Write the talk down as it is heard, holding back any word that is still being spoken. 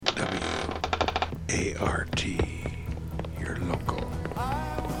ART, your local,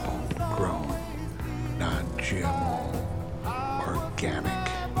 homegrown, non-GMO, organic,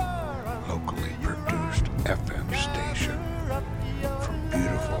 locally produced FM station from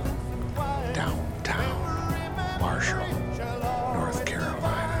beautiful downtown Marshall, North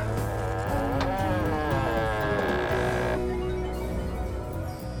Carolina.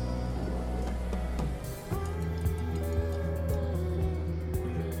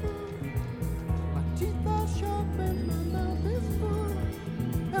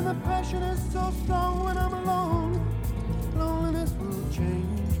 The passion is so strong when I'm alone. Loneliness will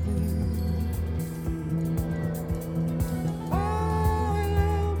change me. I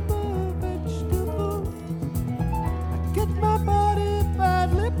am a vegetable. I get my body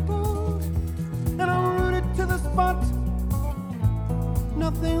badly pulled, and I'm rooted to the spot.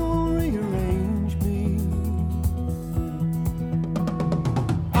 Nothing will rearrange me.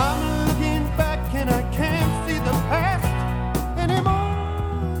 I'm looking back and I can't see the past anymore.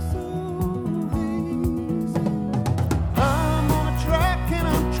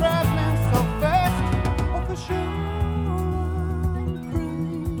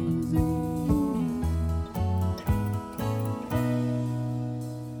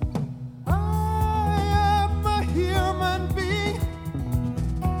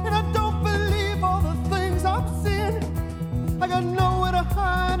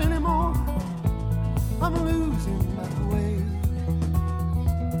 I'm losing my way.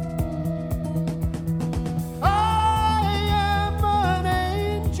 I am an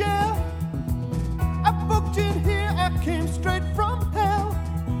angel. I booked in here, I came straight from hell,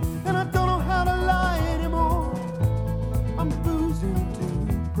 and I don't know how to lie anymore. I'm losing to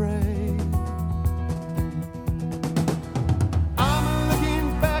pray. I'm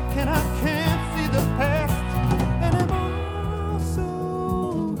looking back and I can't see the past anymore.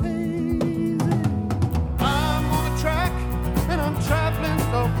 Traveling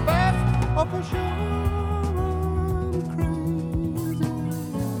so fast, oh for sure I'm crazy.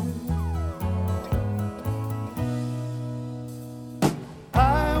 I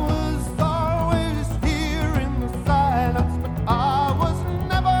was always here in the silence, but I was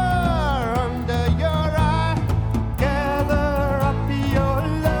never under your eye. Gather up your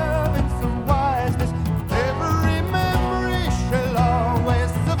love and some wiseness. Every memory shall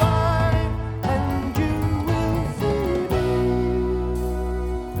always survive, and you will see me.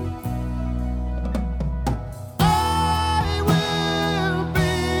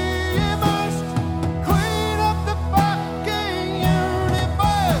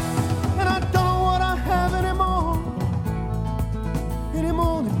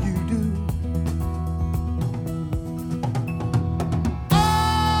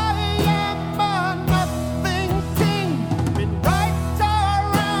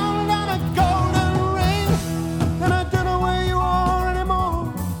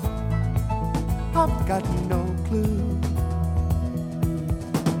 Got no clue.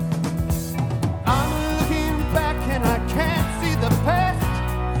 I'm looking back and I can't see the past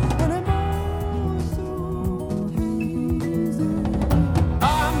anymore. So hazy.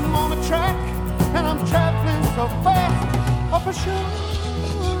 I'm on a track and I'm traveling so fast. Oh, for sure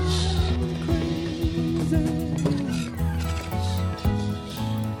I'm crazy.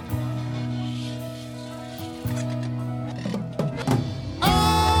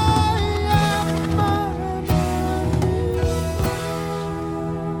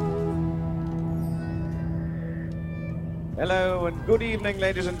 Hello and good evening,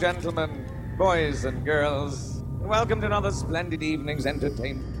 ladies and gentlemen, boys and girls. Welcome to another splendid evening's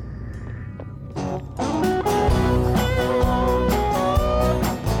entertainment.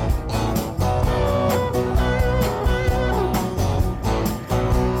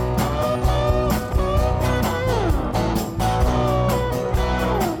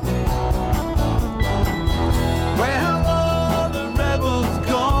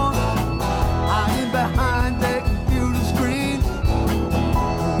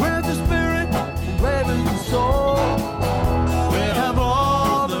 Where the spirit, where the soul, where have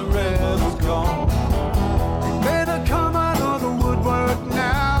all the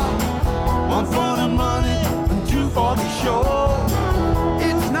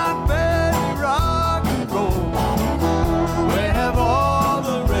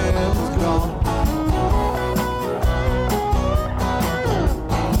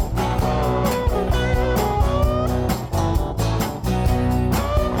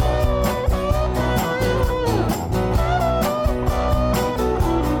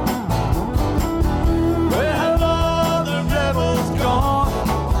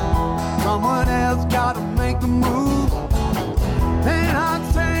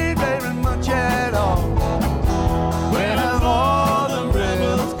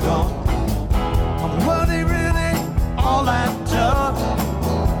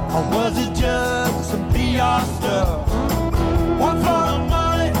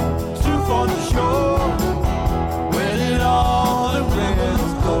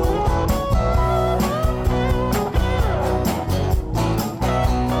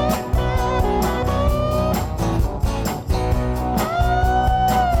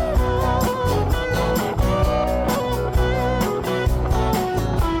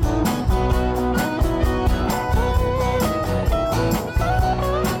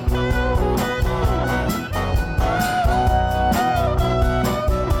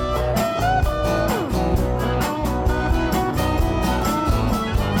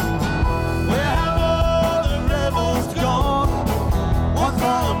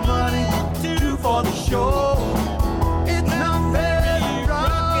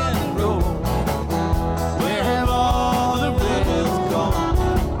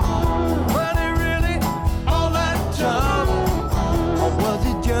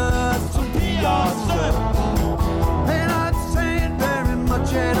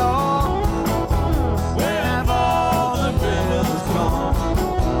change at all. Where have all the rivers gone?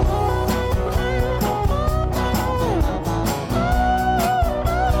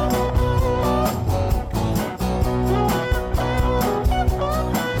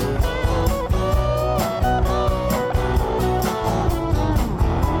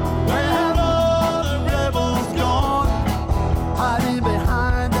 Where have all the rebels gone? Hiding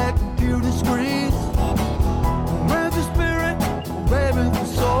behind that computer screen. Where's the spirit? Where is the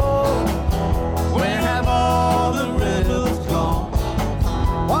soul? Where have all the rebels gone?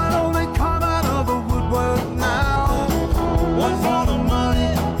 Why don't they come out of the woodwork now? One for the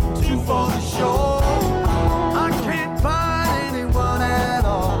money, two for the show. I can't find anyone at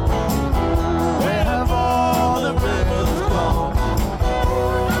all. Where have all the rebels gone?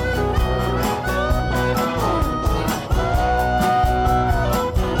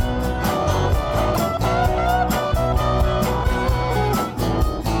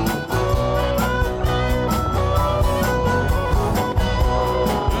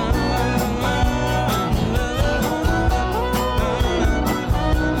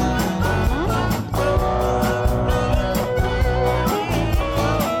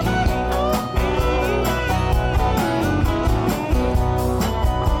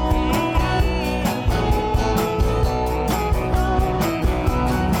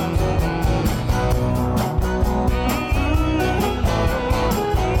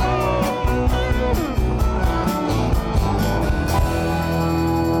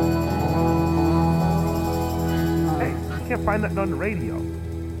 Hey, I can't find that on the radio.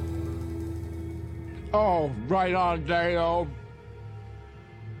 Oh, right on, Dale.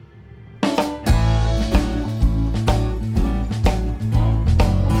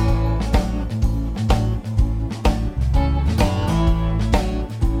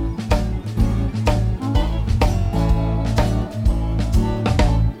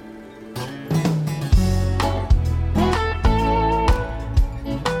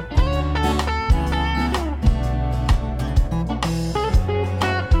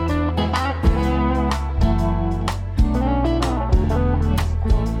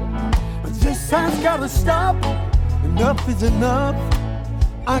 This has gotta stop. Enough is enough.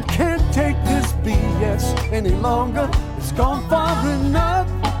 I can't take this BS any longer. It's gone far enough.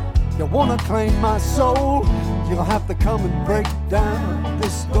 You wanna claim my soul? You'll have to come and break down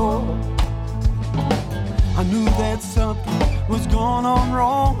this door. I knew that something was going on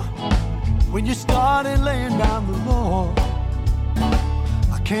wrong when you started laying down the law.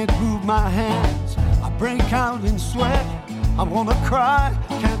 I can't move my hands. I break out in sweat. I wanna cry.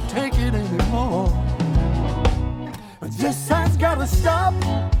 Can't take it anymore. This has gotta stop.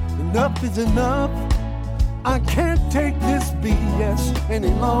 Enough is enough. I can't take this BS any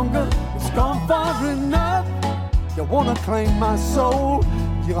longer. It's gone far enough. You wanna claim my soul?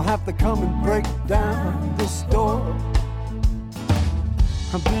 You'll have to come and break down this door.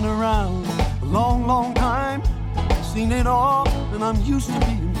 I've been around a long, long time. Seen it all, and I'm used to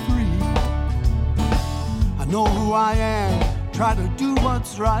being free. I know who I am. Try to do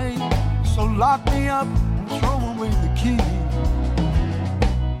what's right. So lock me up and throw away the key.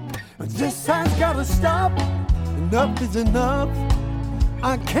 But this has gotta stop. Enough is enough.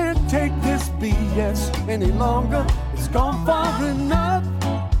 I can't take this BS any longer. It's gone far enough.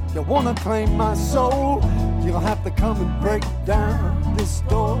 You wanna claim my soul? You'll have to come and break down this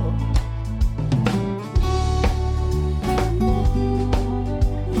door.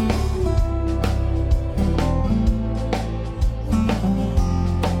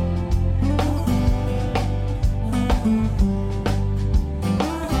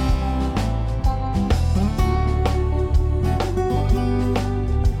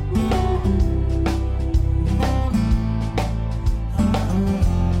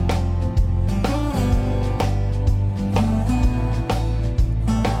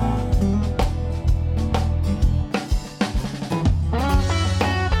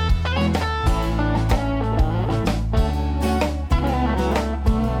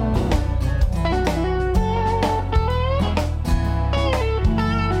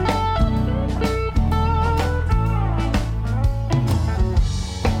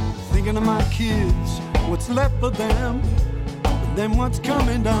 Left for them, and then what's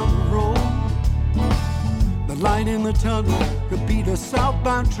coming down the road. The light in the tunnel could be the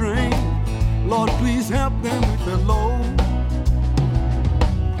southbound train. Lord, please help them with the load.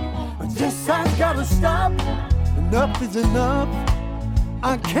 But this has gotta stop. Enough is enough.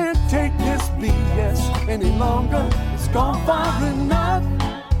 I can't take this BS any longer. It's gone far enough.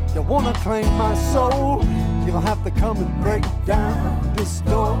 You wanna claim my soul? You'll have to come and break down this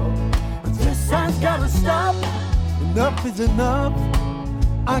door. This has gotta stop. Enough is enough.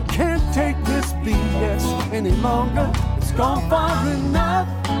 I can't take this BS any longer. It's gone far enough.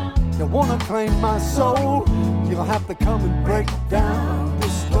 You wanna claim my soul? You'll have to come and break down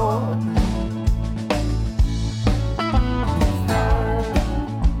this door.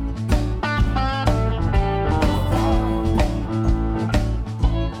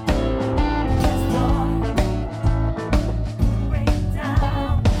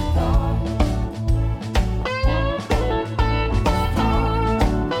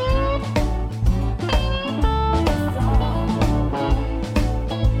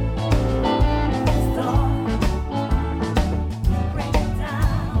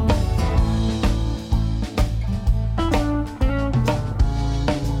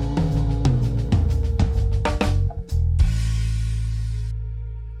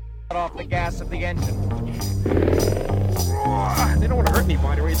 Off the gas of the engine. They don't want to hurt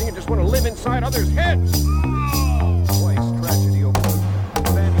anybody or anything, and just want to live inside others' heads. Boy's tragedy over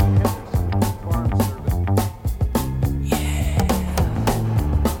abandoned campus, farm service.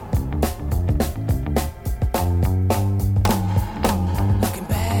 Looking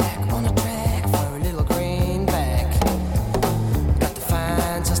back on a track for a little greenback. Got to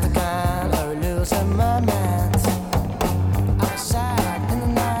find just the kind of losing my mind.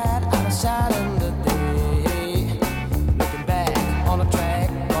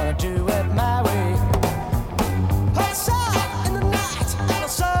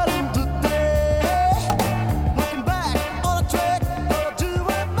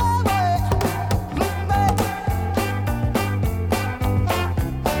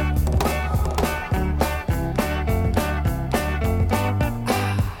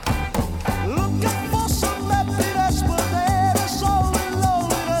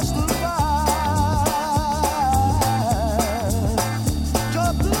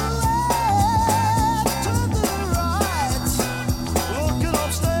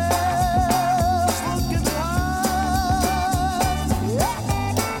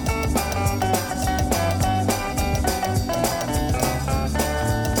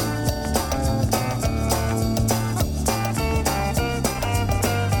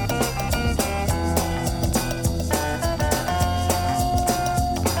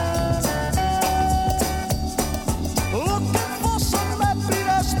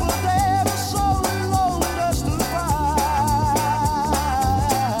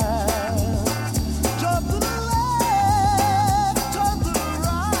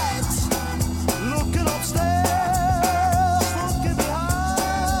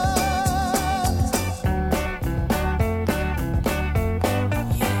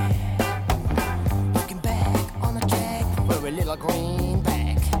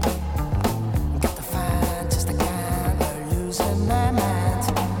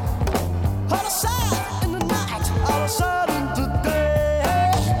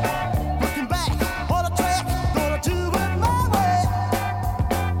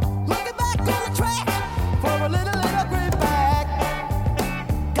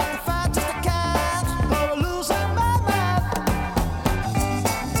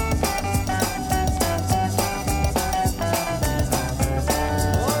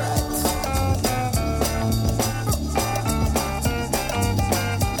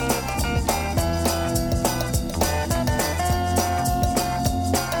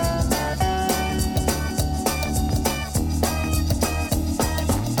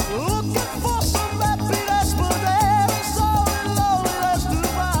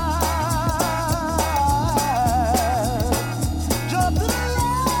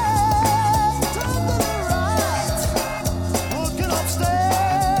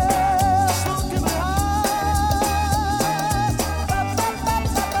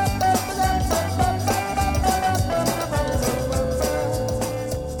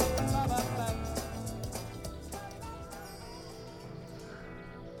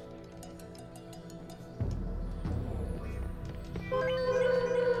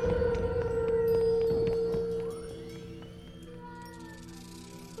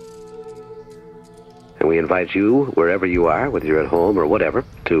 And we invite you, wherever you are, whether you're at home or whatever,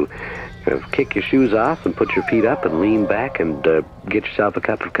 to kick your shoes off and put your feet up and lean back and get yourself a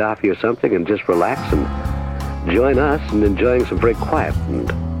cup of coffee or something and just relax and join us in enjoying some very quiet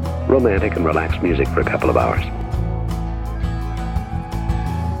and romantic and relaxed music for a couple of hours.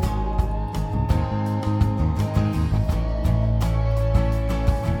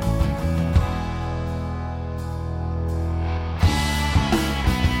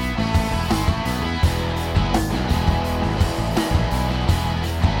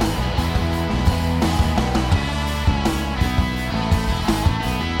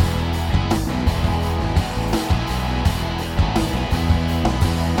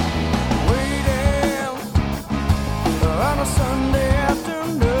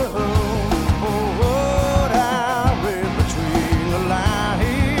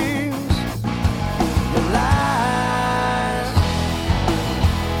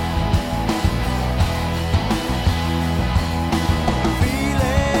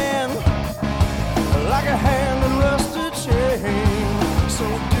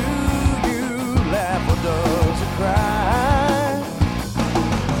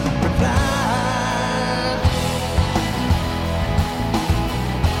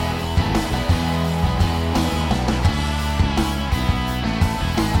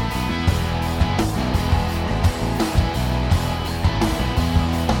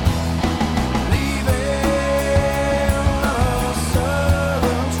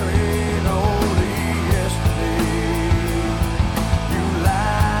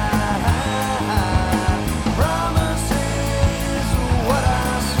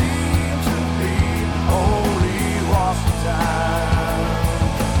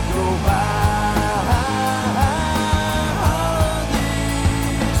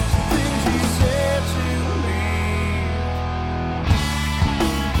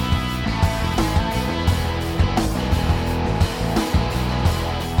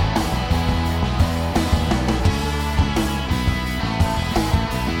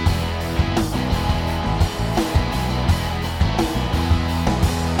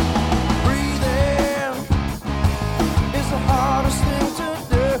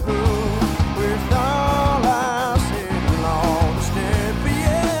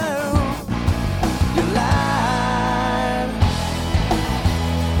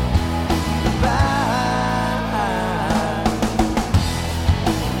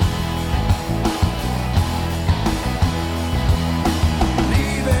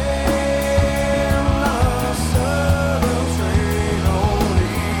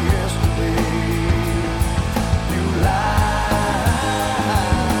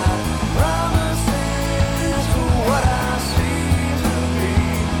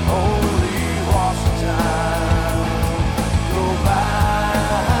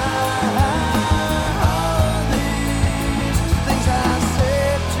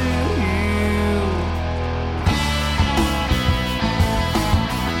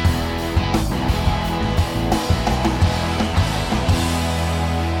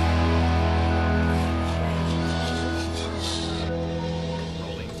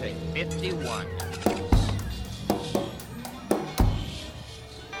 51.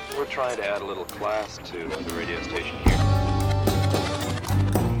 We're trying to add a little class to the radio station here.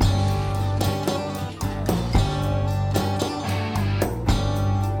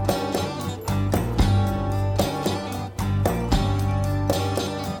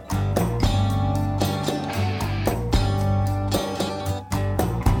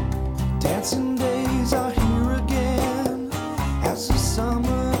 Dancing days are here again as the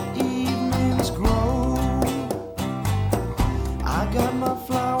summer evenings grow. I got my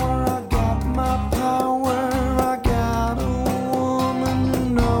flower, I got my power, I got a woman who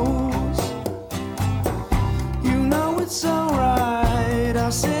knows. You know it's alright, I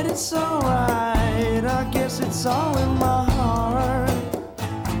said it's alright, I guess it's all in my heart.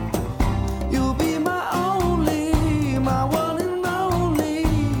 You'll be my only, my one and only,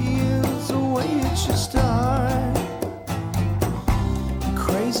 it's the way it should start.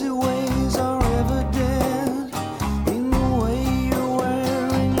 Crazy ways are evident in the way you're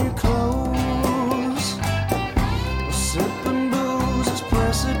wearing your clothes. Sipping booze is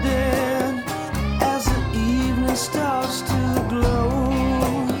precedent as the evening starts to glow.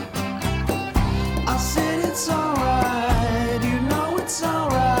 I said it's alright, you know it's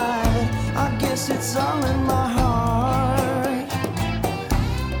alright, I guess it's all in my heart.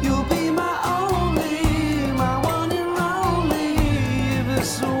 You'll be my only, my one and only, if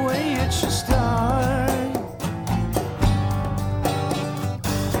it's the way it should start.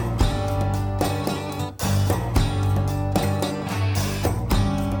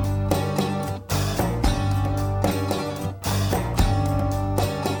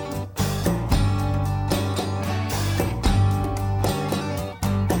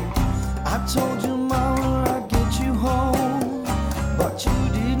 I told you, mama, I'd get you home, but you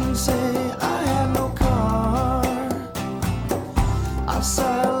didn't say I had no car.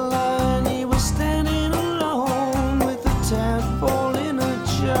 Outside the line, he was standing alone with a tadpole in a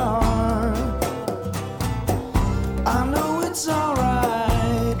jar. I know it's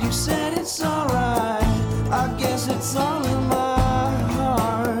alright, you said it's alright, I guess it's all in my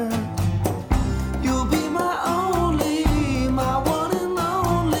heart. You'll be my only, my one and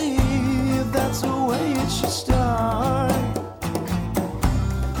only, if that's the way it should start.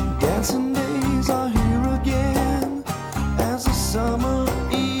 Dancing days are here again as the summer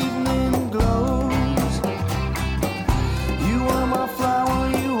evening glows. You are my flower,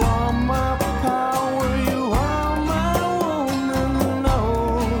 you are my power, you are my woman who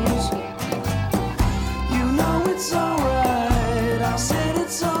knows. You know it's alright, I said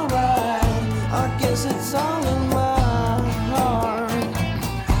it's alright, I guess it's all in my heart.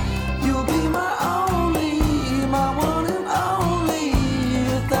 You'll be my only, my one and only,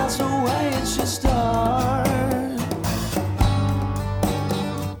 if that's the way it should start.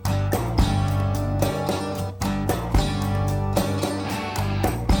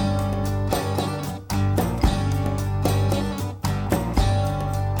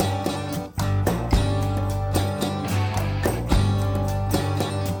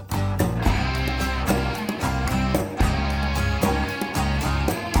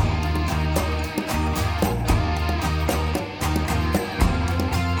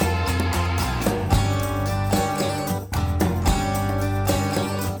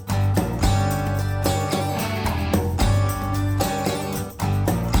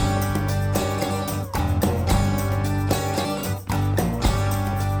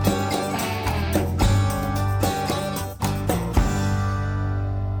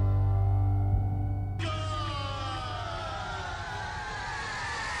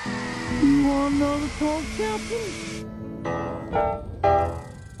 You wanna know the talk, Captain?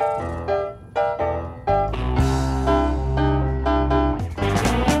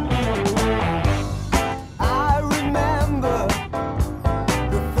 I remember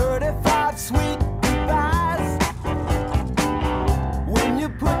the 35 sweet goodbyes when you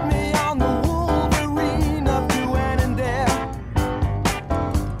put me on the Wolverine of Duane and Dare.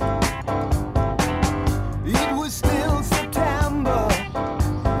 It was still September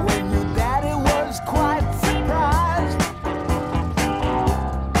when your daddy was quite surprised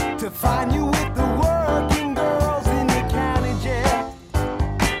to find you with the working girls in the county jail.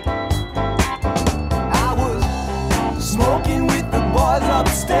 I was smoking with the boys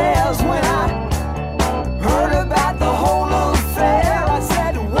upstairs when I heard about the whole affair. I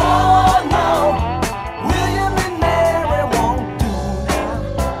said, whoa, no, William and Mary won't do now.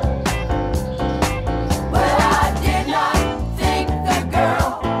 Well, I did not think the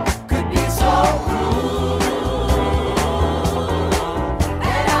girl could be so rude,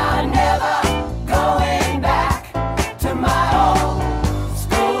 and I never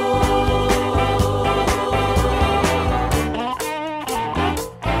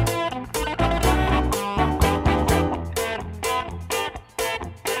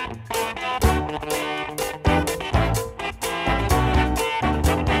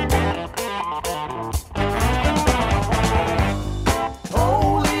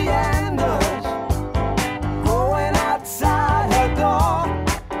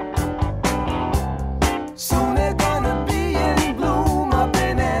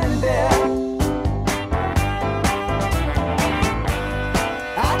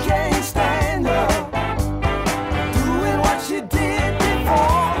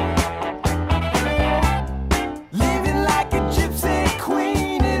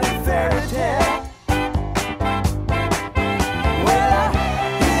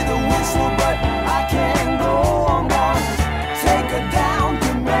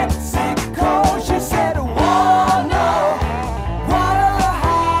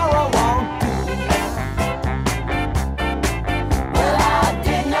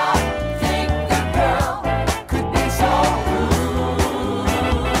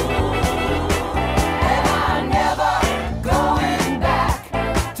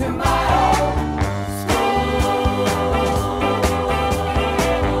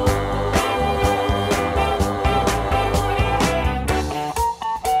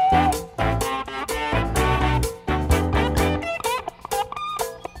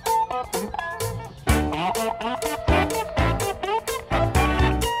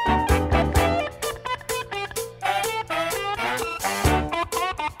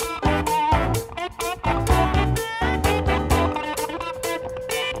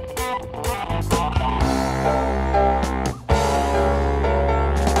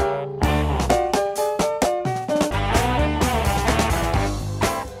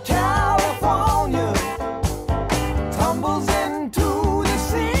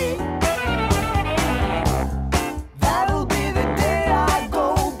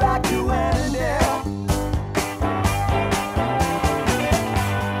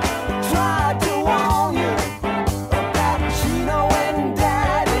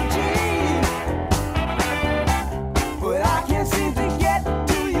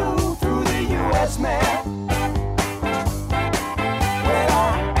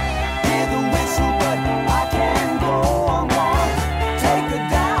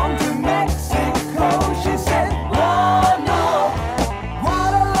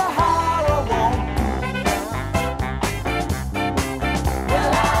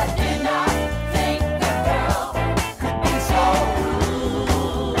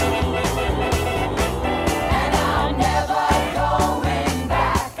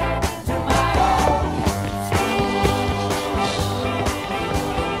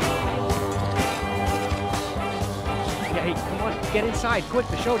get inside, quick,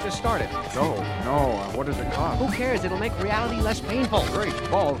 the show just started. No. What does it cost? Who cares? It'll make reality less painful. Great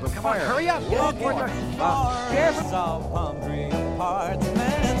balls of Come on, fire. hurry up. Get on board the... Floors of hungry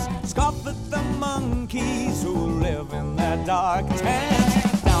apartments, scoff at the monkeys who live in their dark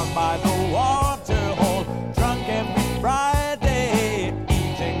tents. Down by the water hole, drunk every Friday,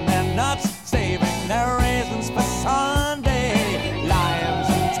 eating their nuts, saving their raisins for Sunday. Lions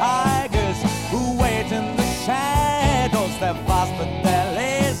and tigers who wait in the shadows, they're fast but they're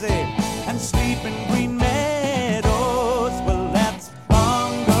lazy and sleep in green meadows. Well, that's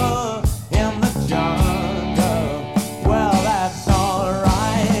bungle in the jungle. Well, that's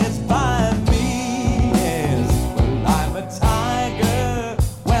alright by me. Yes, well, I'm a tiger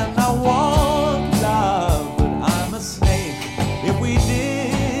when I want love, but I'm a snake if we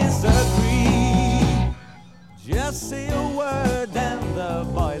disagree. Just say a word and the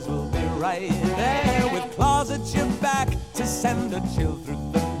boys will be right there with claws at your back to send a chill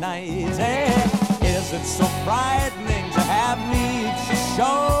through the night. Is it so frightening to have me at your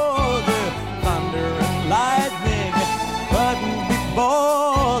shoulder? Thunder and lightning couldn't be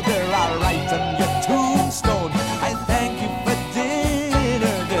bolder. I'll write on your tombstone, I thank you for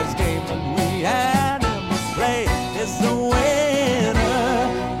dinner. This game that we animals play is the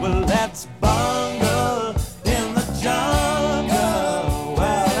winner. Well, let's bungle in the jungle.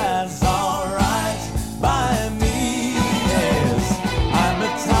 Well, that's alright by me. Yes, I'm a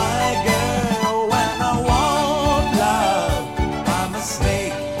tiger when I want love. I'm a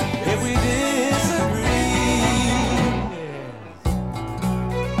snake if we disagree.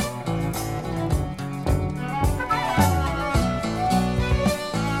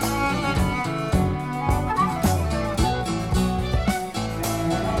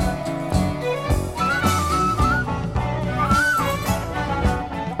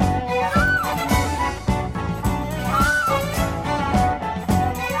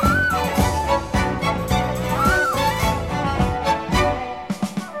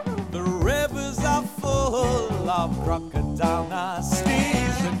 The rivers are full of crocodile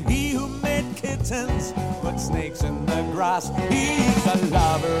nasties, and he who made kittens put snakes in the grass. He's a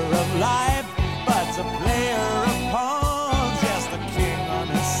lover of life, but a player of pawns. Yes, the king on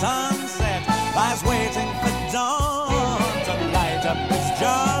his sunset lies waiting for dawn to light up his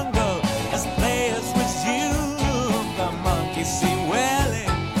jungle as players resume. The monkeys see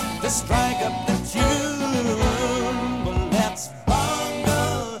willing to strike up the tune. Well, let's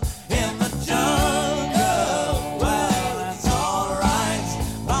bungle in the jungle. Well, that's alright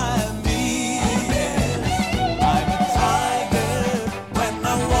by me. Yes, I'm a tiger when I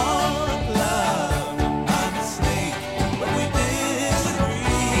want love. I'm a snake when we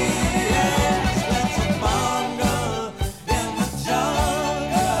disagree. Yes, let's bungle in the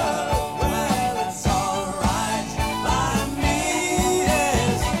jungle. Well, it's alright by me.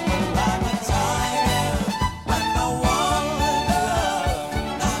 Yes, well, I'm a tiger when I want love.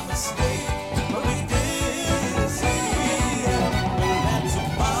 I'm a snake when we disagree. Well, let's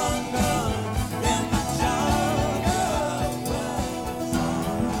bungle in the jungle.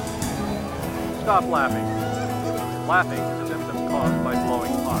 Stop laughing. Laughing is a symptom caused by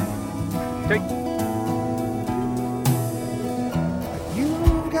blowing hot. Take... You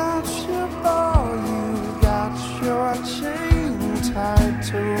got your ball, you got your chain tied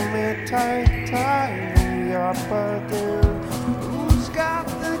to me, tight, your burden. Who's got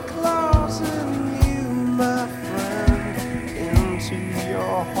the claws in you, my friend? Into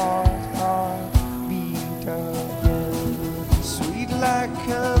your heart beat again. Sweet like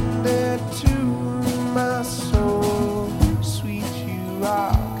candy to my soul. Sweet you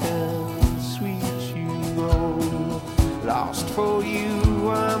rock and sweet you roll. Lost for you,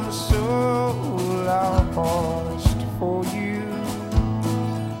 I'm so lost for you.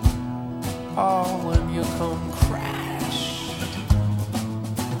 Oh, when you come crash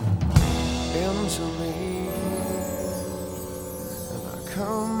into me, and I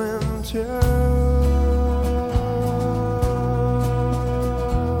come into you,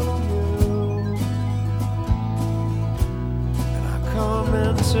 and I come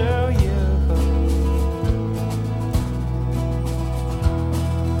into you.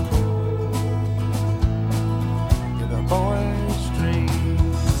 In a boy's dream,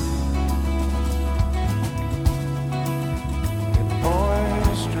 in a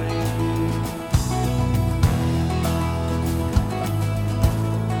boy's dream.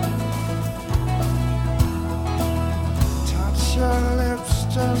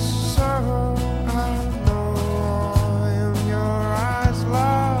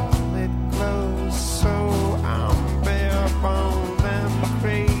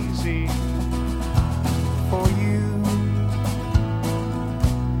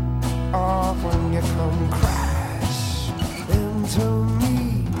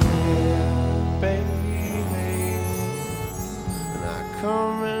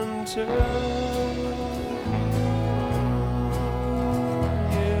 to you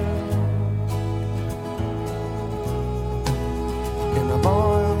in a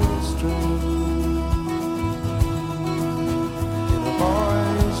boy's dream, in a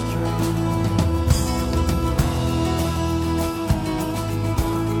boy's dream.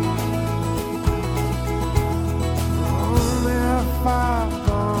 Only if I've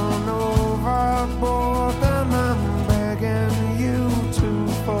gone overboard, then I'm begging you to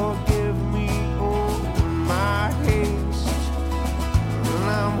forgive me all my haste. And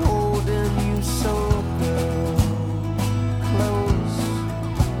I'm holding you so close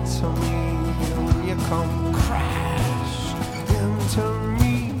to me, and you come crash into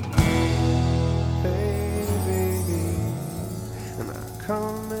me, baby, and I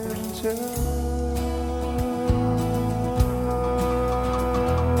come into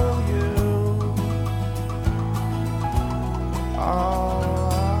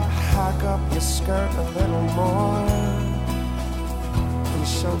skirt a little more and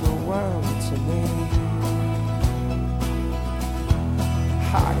show the world to me.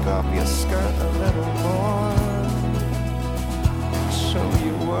 Hike up your skirt a little more and show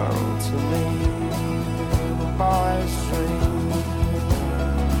your world to me. The boy's dream,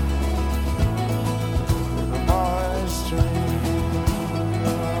 the boy's dream.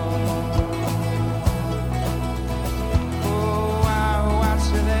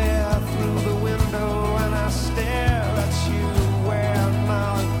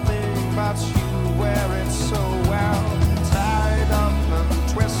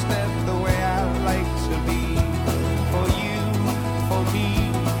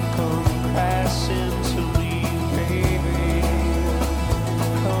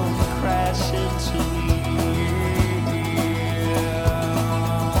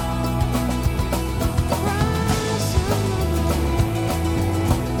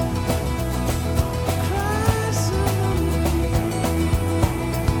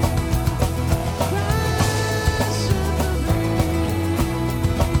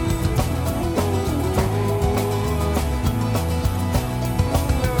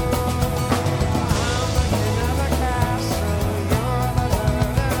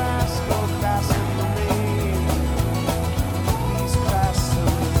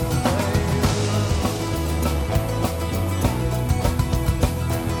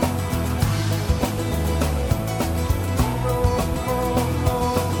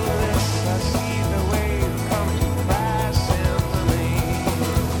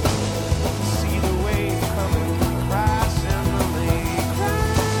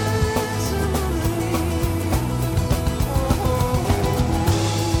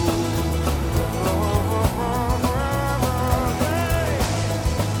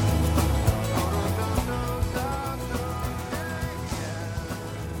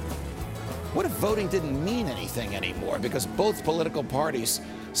 Voting didn't mean anything anymore because both political parties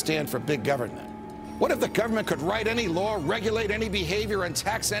stand for big government. What if the government could write any law, regulate any behavior, and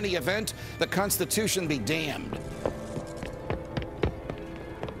tax any event? The Constitution be damned.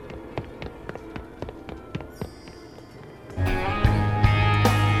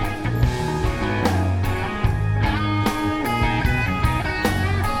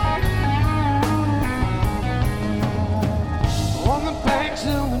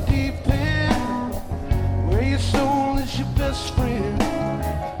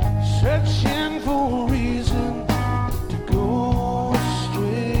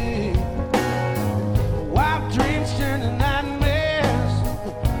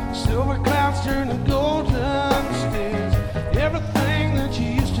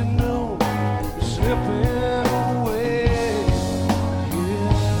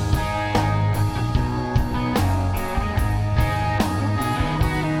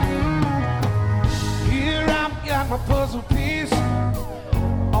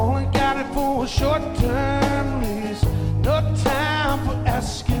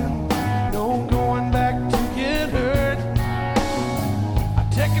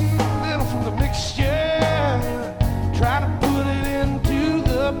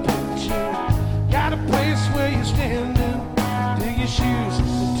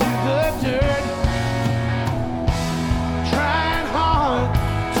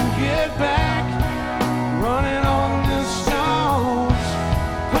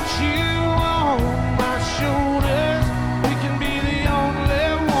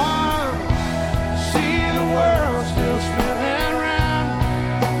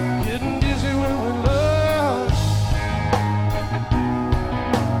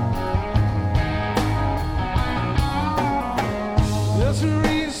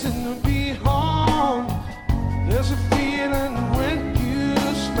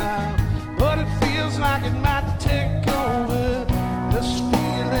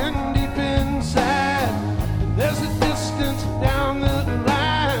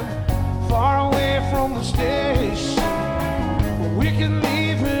 can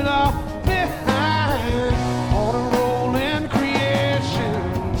leave it all behind on a rolling creation.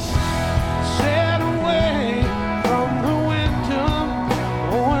 Set away from the window,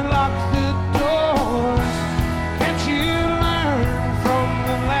 oh, and lock the doors. Can't you learn from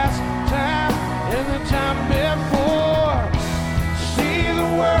the last time and the time before? See the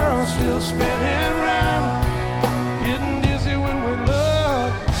world still spinning round, getting dizzy when we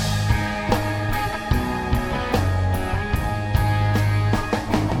love.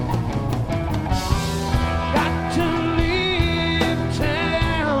 Got to leave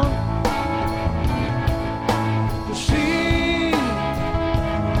town to see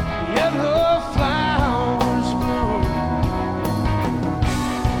yellow flowers bloom.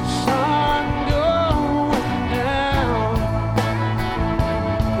 Sun going down.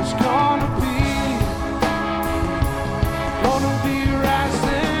 It's gonna be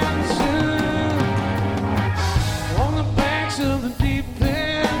rising soon on the banks of the deep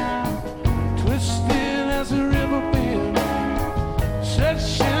end, twisted as a river bend,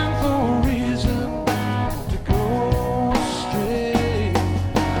 searching for a reason to go astray.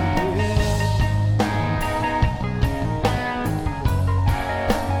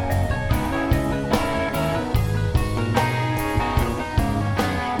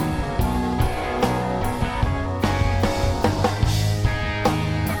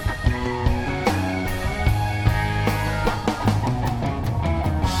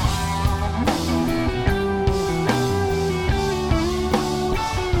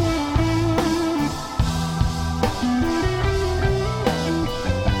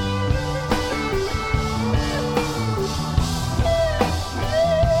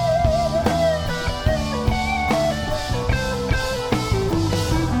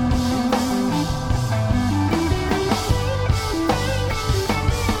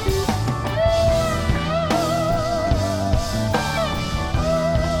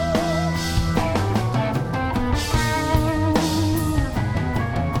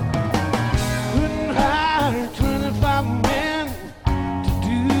 Couldn't hire 25 men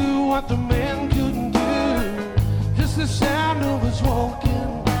to do what the men couldn't do. Just the sound of us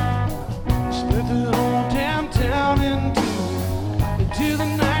walking split the whole damn town into the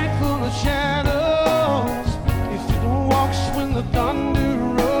night full of shadows. If it walks when the thunder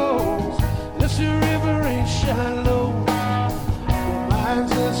rolls, this river ain't shallow.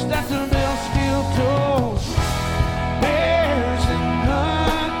 Reminds us that the bell still tolls. Bears in the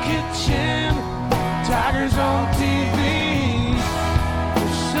kitchen, tigers on TV, the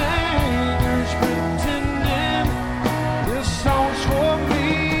singers pretending this song's for me.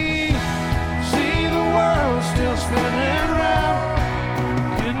 See the world still spinning round,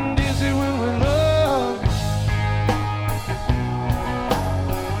 getting dizzy when we love.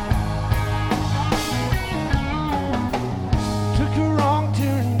 Took a wrong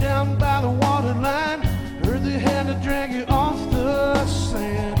turn down by the waterline, heard they had to drag you off the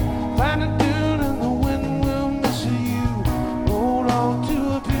sand. Find a dune and the wind will miss you. Hold on to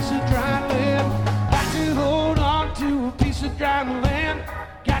a piece of dry land. Got to hold on to a piece of dry land.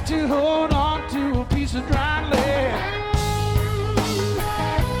 Got to hold on to a piece of dry land.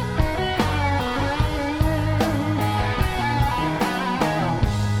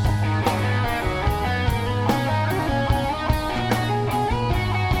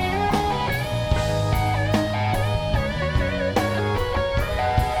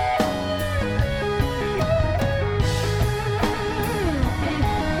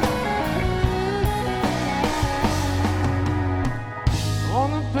 On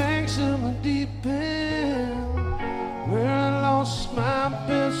the banks of the deep end, where I lost my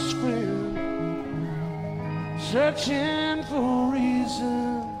best friend, searching for a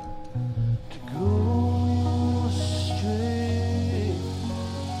reason to go astray.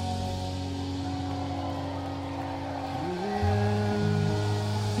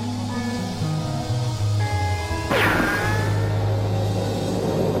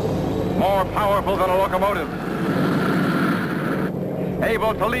 More powerful than a locomotive.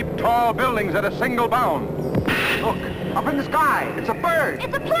 Able to leap tall buildings at a single bound. Look, up in the sky. It's a bird.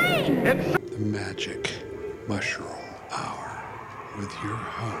 It's a plane! It's The Magic Mushroom Hour with your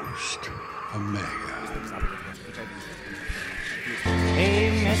host, Omega.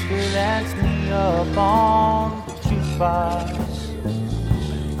 Hey, mister, that's me up on the jukebox.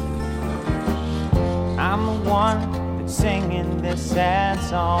 I'm the one that's singing this sad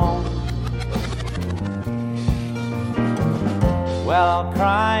song. Well, I'll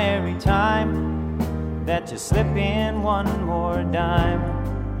cry every time that you slip in one more dime,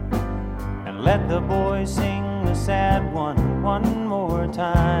 and let the boys sing the sad one more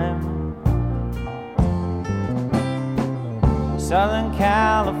time. Southern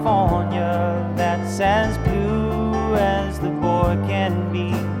California, that's as blue as the boy can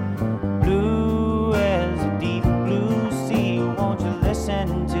be, blue as a deep blue sea. Won't you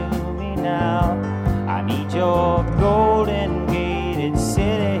listen to me now? I need your golden gated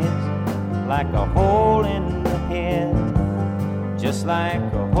cities, like a hole in the head, just like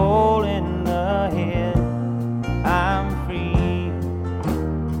a hole in the head. I'm free.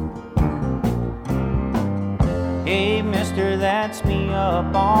 Hey, mister, that's me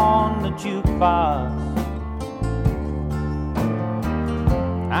up on the jukebox.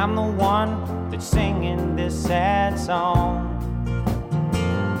 I'm the one that's singing this sad song.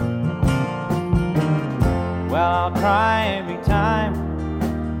 Well, I'll cry every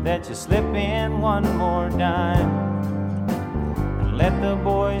time that you slip in one more dime, and let the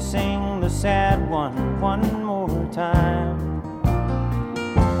boys sing the sad one more time.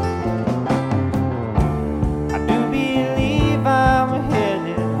 I'm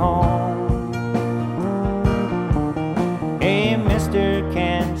headed home. Hey, mister,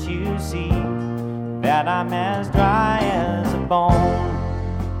 can't you see that I'm as dry as a bone?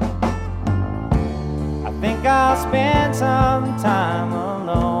 I think I'll spend some time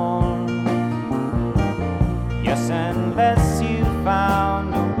alone. Yes, unless you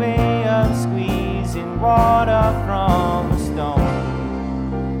found a way of squeezing water from a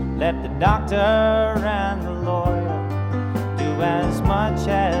stone. Let the doctor and the lawyer as much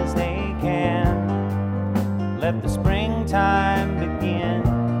as they can. Let the springtime begin.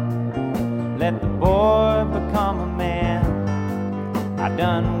 Let the boy become a man. I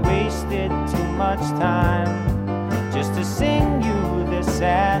done wasted too much time just to sing you this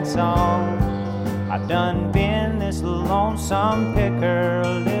sad song. I done been this lonesome picker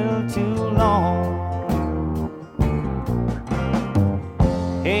a little too long.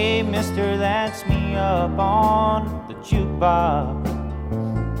 Hey, mister, that's me up on jukebox.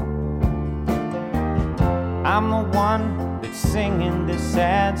 I'm the one that's singing this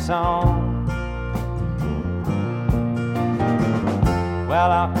sad song.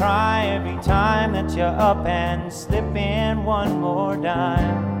 Well, I'll cry every time that you're up and slip in one more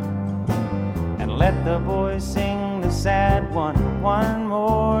dime, and let the boys sing the sad one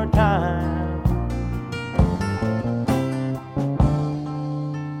more time.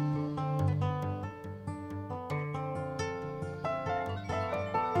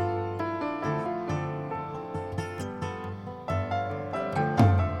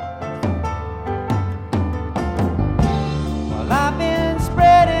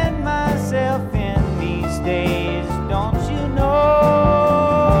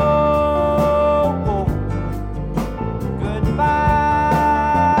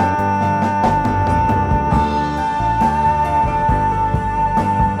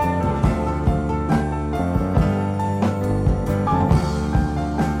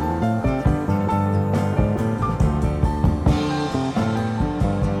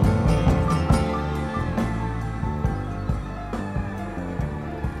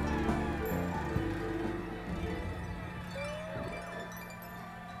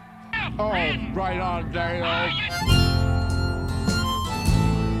 Right on, Dale.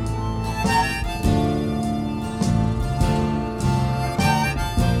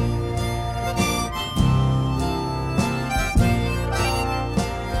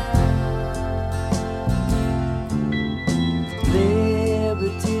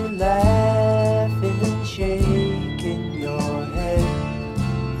 Liberty laughing and shaking your head.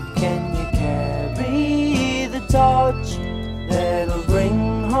 Can you carry the torch that'll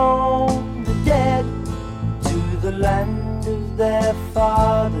bring home to the land of their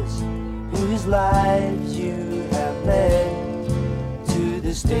fathers, whose lives you have led, to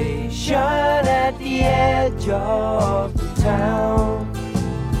the station at the edge of the town,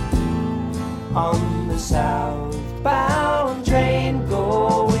 on the southbound train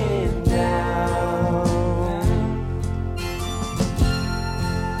going down.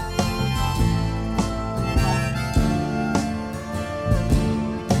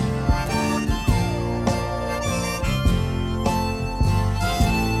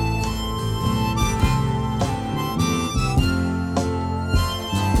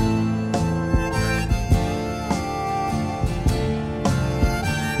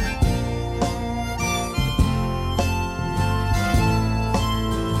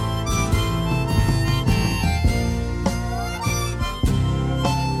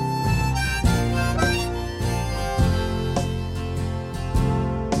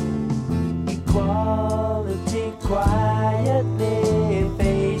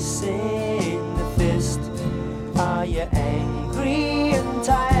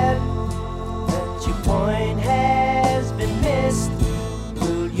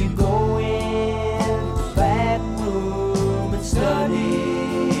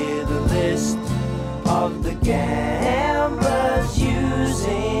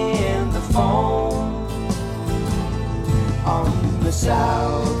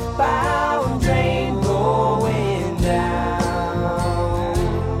 southbound train going down.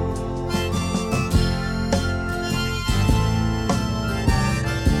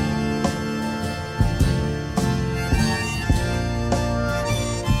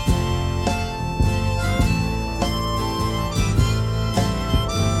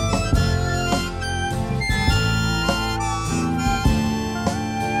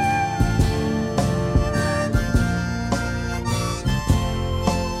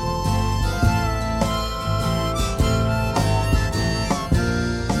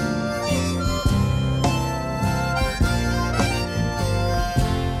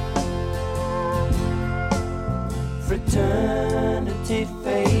 Fraternity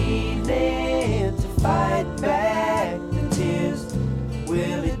failing to fight back the tears.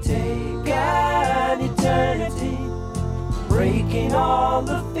 Will it take an eternity, breaking all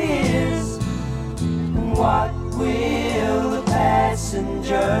the fears? And what will the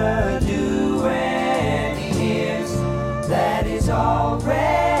passenger do when he hears that he's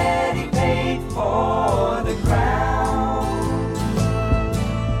already paid for the ground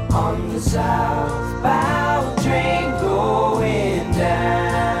on the southbound train going down?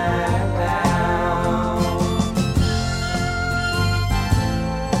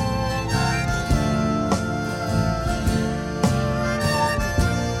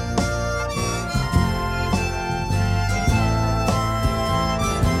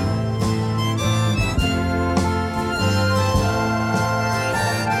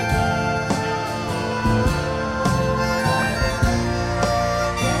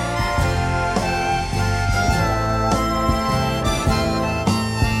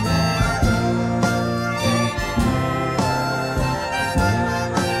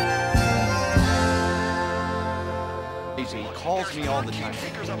 He calls me all the time.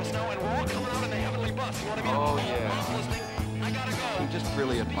 Oh, yeah. He just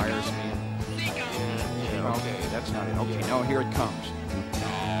really admires me. Yeah, okay, that's not it. Okay, now here it comes.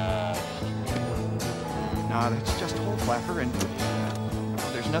 No, that's just whole flapper, and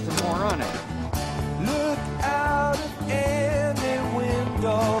there's nothing more on it. Look out of any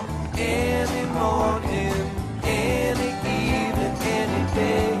window, any morning, any evening, any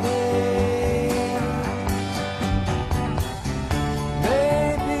day.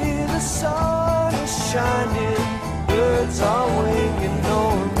 Maybe the sun is shining, birds are winging, no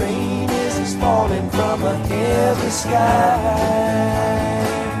rain is falling from a heavy sky.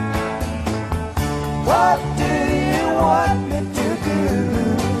 What do you want me to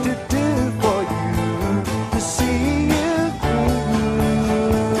do for you, to see you through?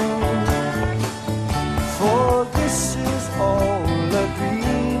 For this is all a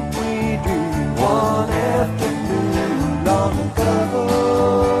dream we dreamed one afternoon long ago.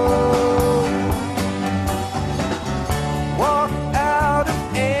 Walk out of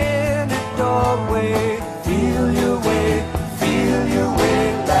any doorway, feel your way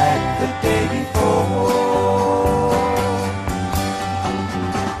like the day before.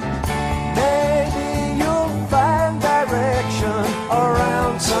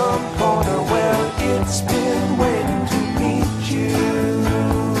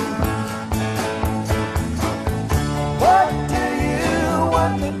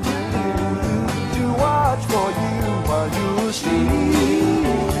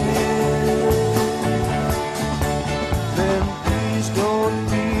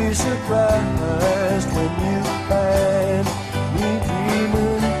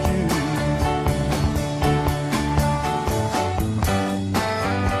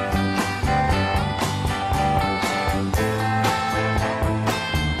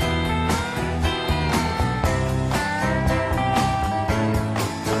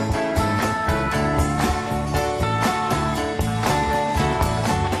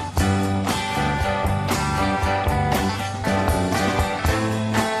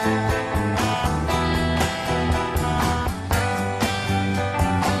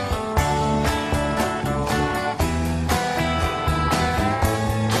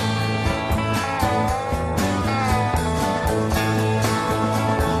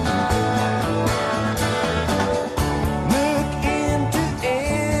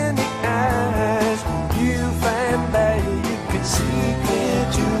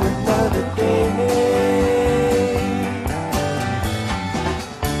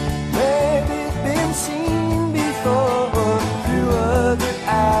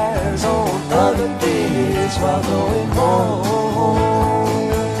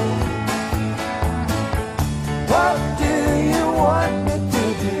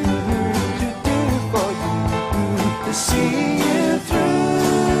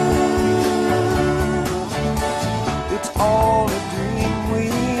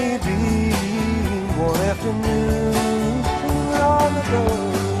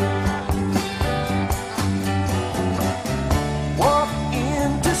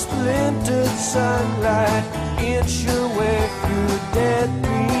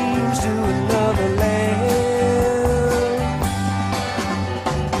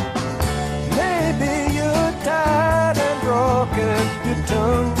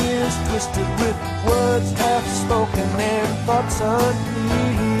 so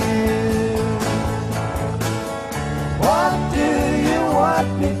near. What do you want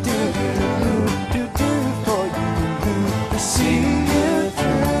me to do for you to see you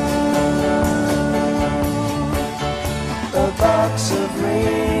through? A box of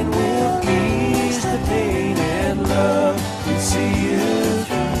rain will ease the pain and love to see you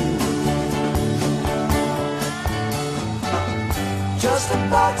through. Just a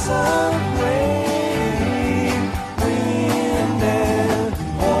box of rain, wind and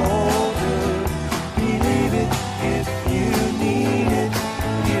water. Believe it if you need it.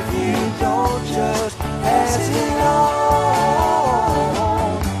 If you don't, just pass it on.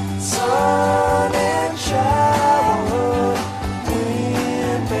 Sun and shower,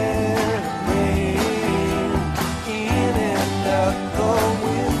 wind and rain, in and out the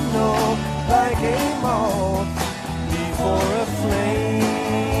window like a moth before a flame.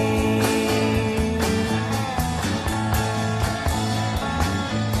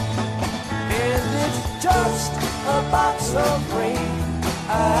 And it's just a box of rain.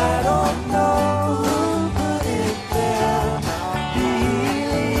 I don't know who put it there.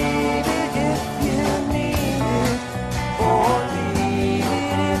 Believe it if you need it, or leave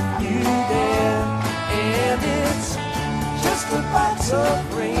it if you dare. And it's just a box of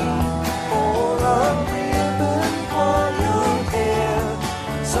rain, or a ribbon for your hair.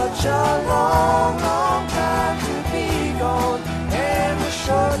 Such a long, long time to be gone, and a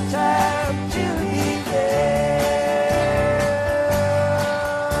short time to be there.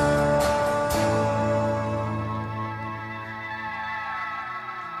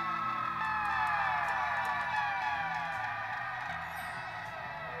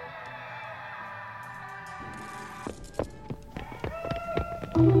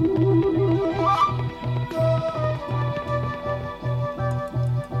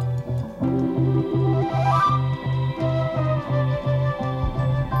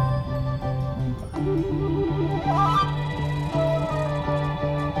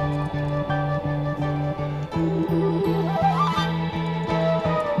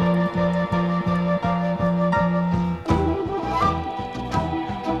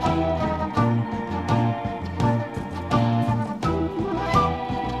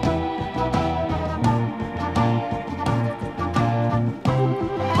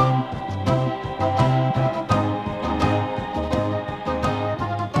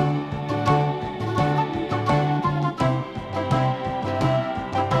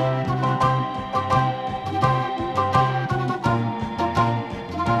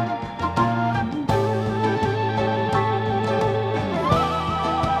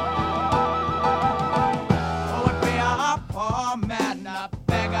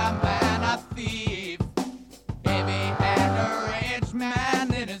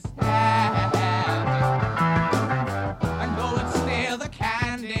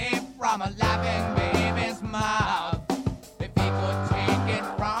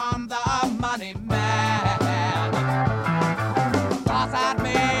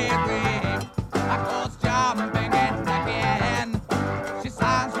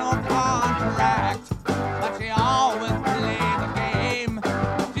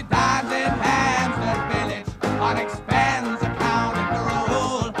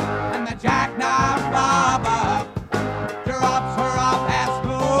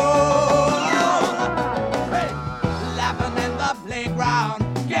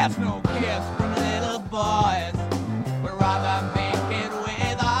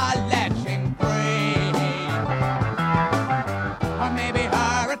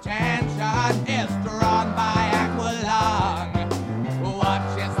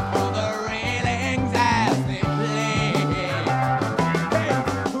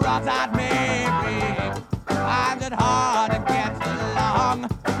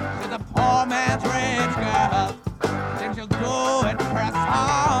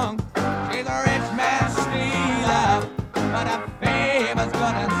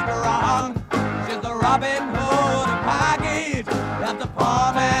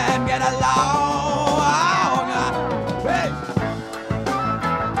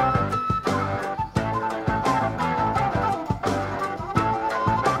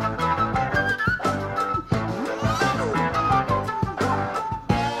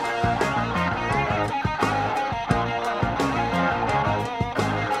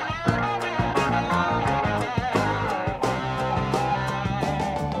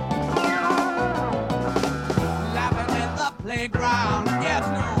 Playground, yes,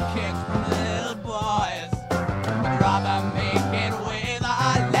 no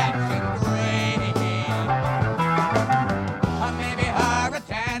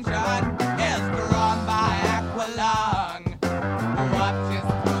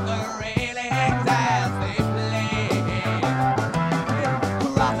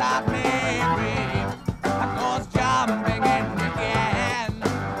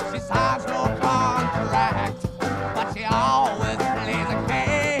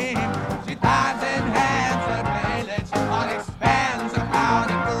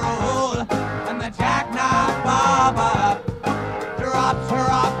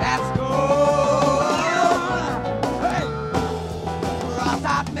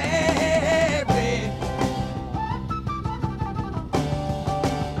nonstop Mary.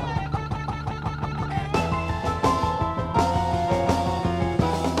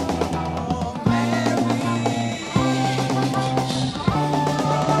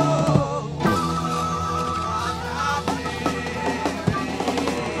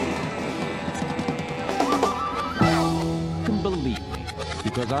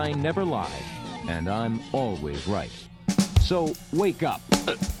 Because I never lie, and I'm always right. So wake up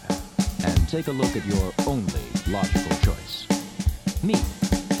and take a look at your only logical choice. Me.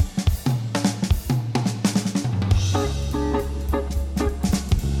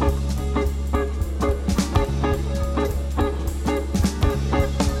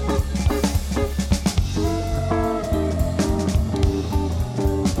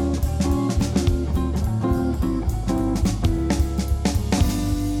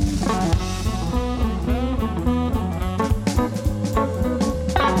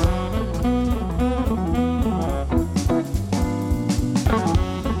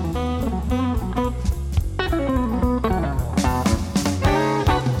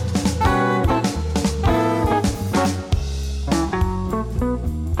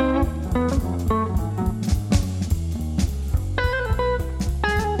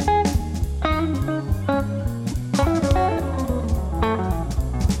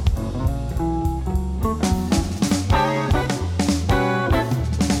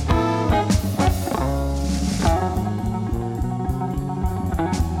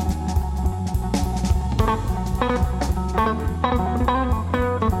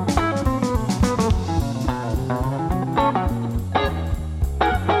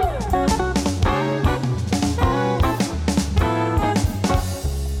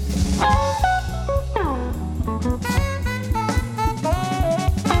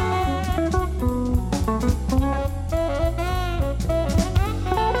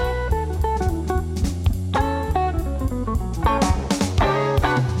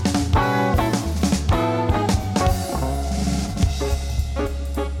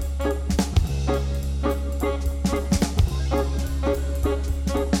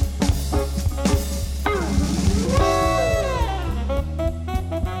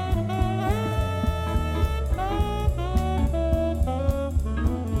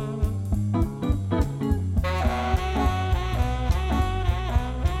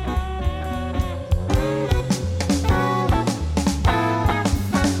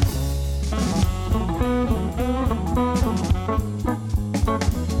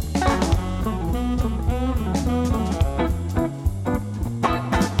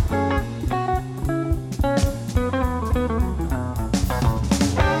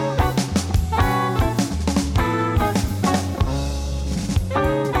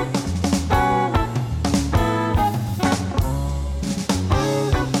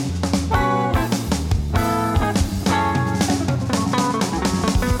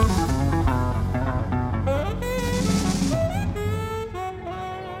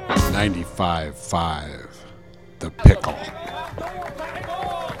 The Pickle.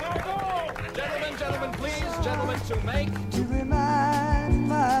 Gentlemen, please, gentlemen, to make. To remind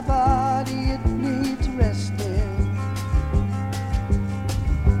my body it needs resting,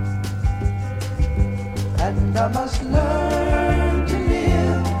 and I must learn to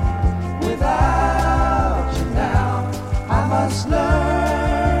live without you now. I must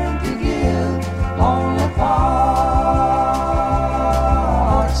learn to give only part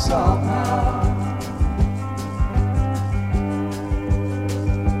somehow.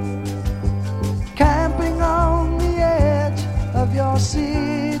 Camping on the edge of your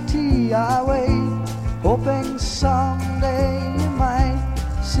city, I wait, hoping someday you might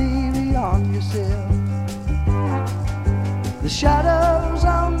see beyond yourself. The shadows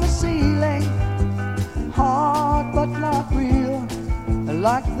on the ceiling, hard but not real,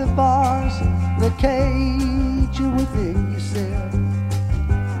 like the bars that cage you within yourself.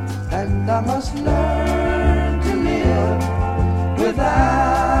 And I must learn to live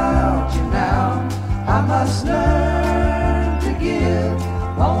without you now. I must learn to give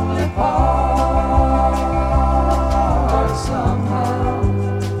only part somehow.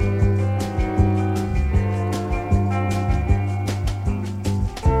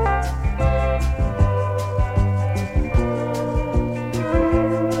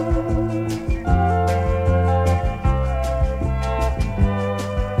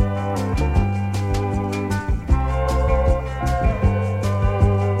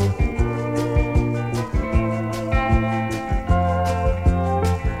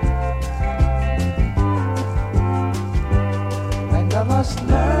 Must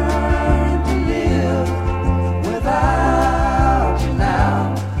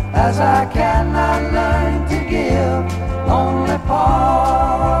as I cannot learn to give only part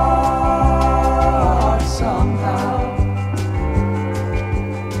somehow.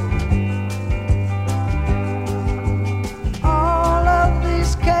 All of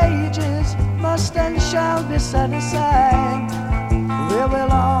these cages must and shall be set aside. They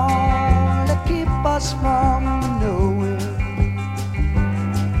will only keep us from knowing.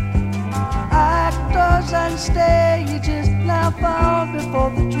 Actors and stages now found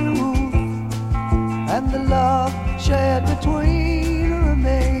before the truth, and the love shared between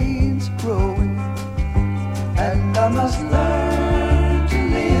remains growing. And I must learn to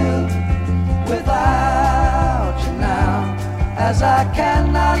live without you now, as I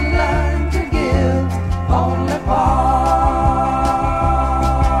cannot learn to give only part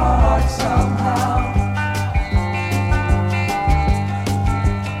somehow.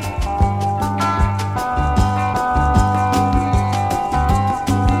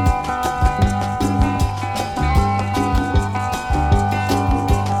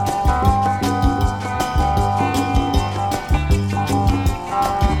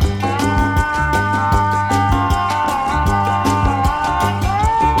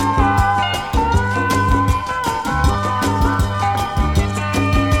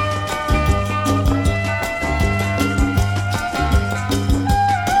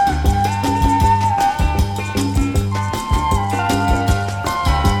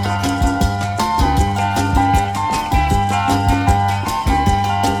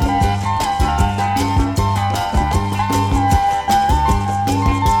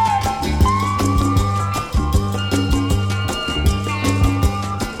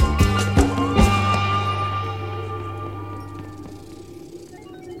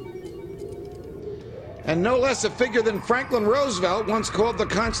 And no less a figure than Franklin Roosevelt once called the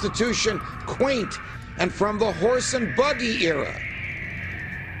Constitution quaint and from the horse and buggy era.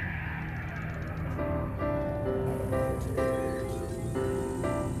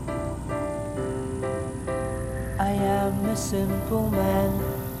 I am a simple man,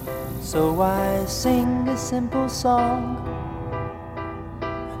 so I sing a simple song.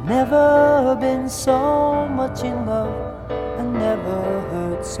 I've never been so much in love, and never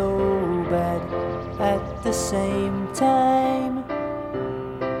hurt so bad at the same time.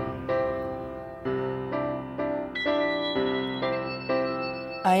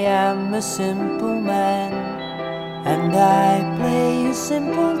 I am a simple man, and I play a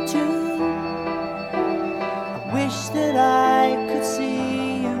simple tune. I wish that I could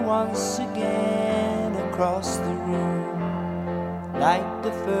see you once again across the room, like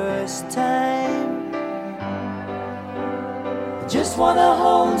the first time. I just wanna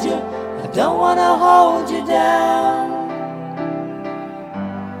hold you, I don't wanna hold you down.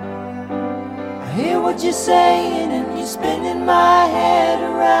 I hear what you're saying and you're spinning my head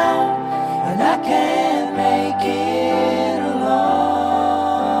around, and I can't make it alone.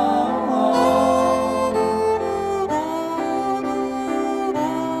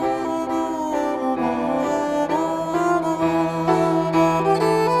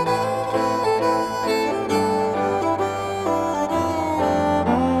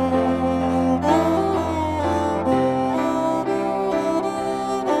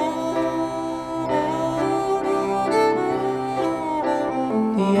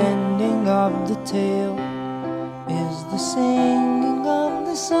 Of the tale is the singing of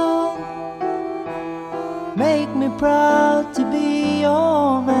the song. Make me proud to be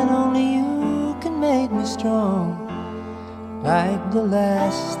your man, only you can make me strong, like the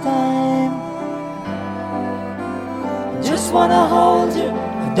last time. I just wanna hold you,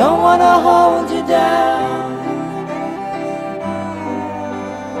 I don't wanna hold you down.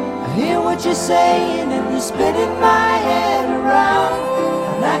 I hear what you're saying and you're spinning my head around,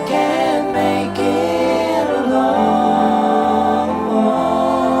 and I can't make it alone.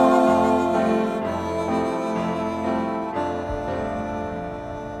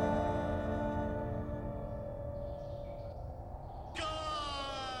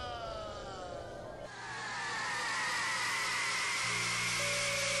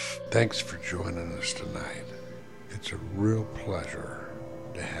 Thanks for joining us tonight. It's a real pleasure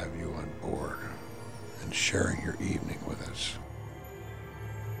to have you on board and sharing your evening with us.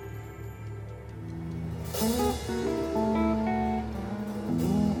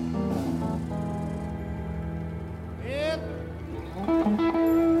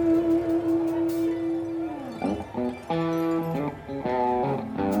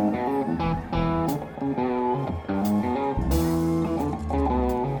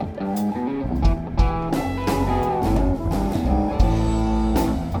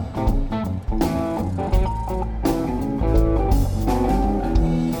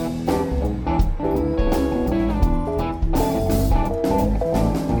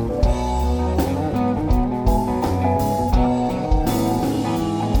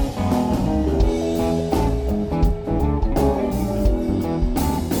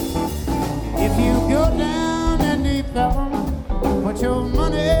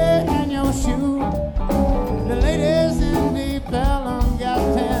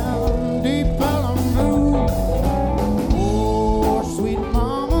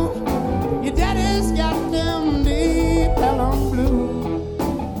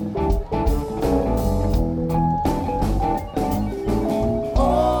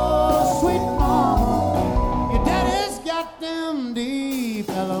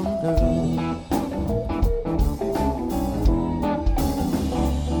 deep Pelham Blues.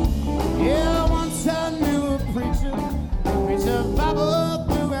 Yeah, once I knew a preacher Bible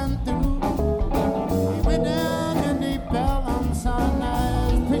through and through. He went down in deep Pelham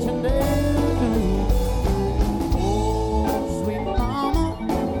sunrise, preaching day through. Oh, sweet mama,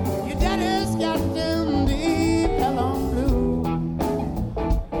 your daddy's got them deep Pelham blues.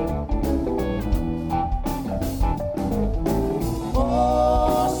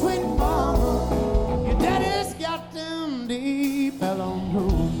 Oh, sweet mama, your daddy's got them deep Pelham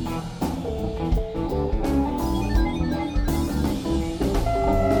blues.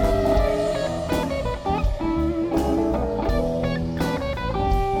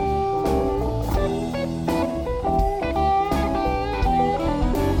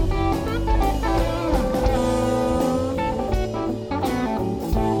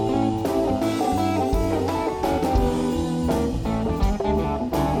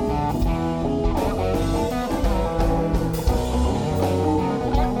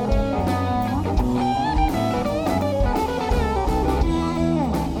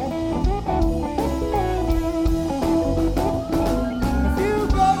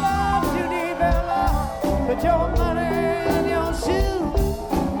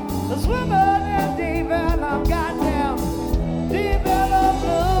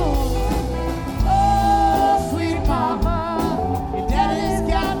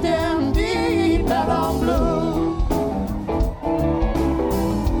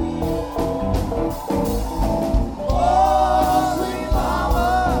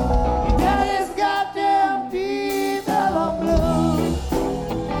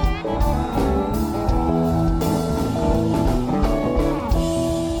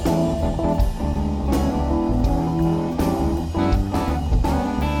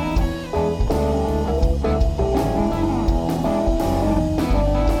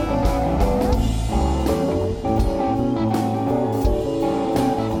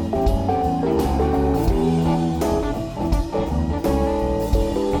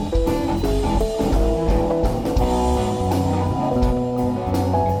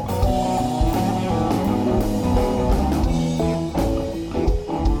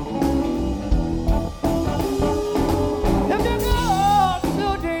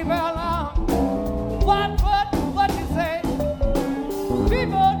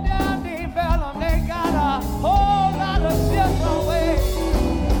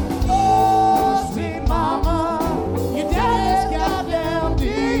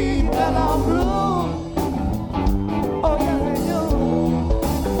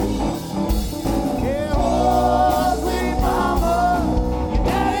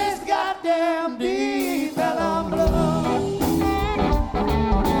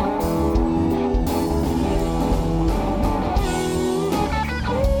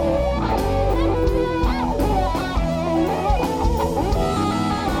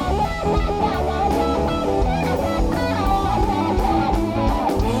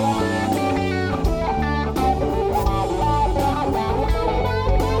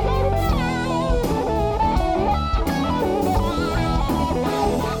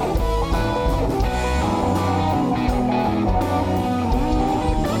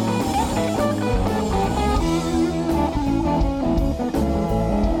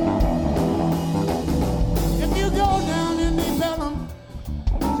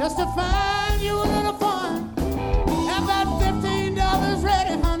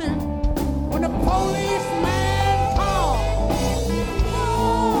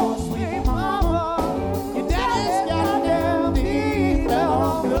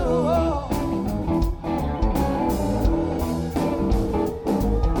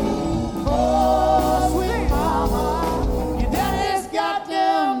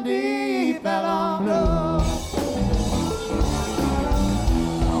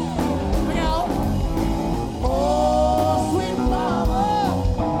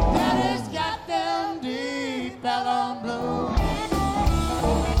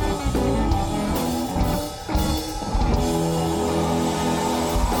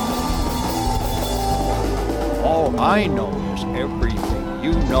 All I know is everything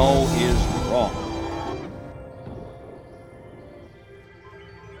you know is wrong.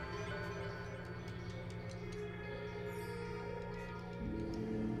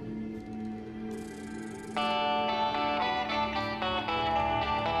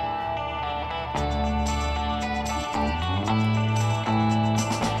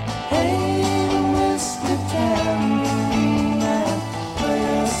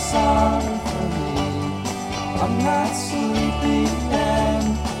 I'm not sleepy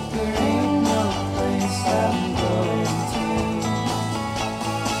and there ain't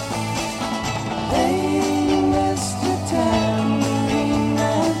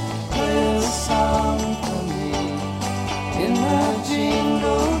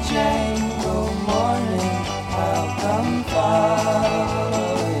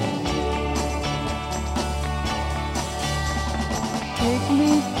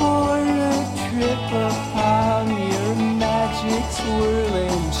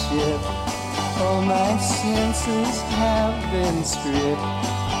strip,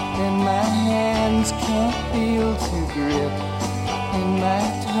 and my hands can't feel to grip, and my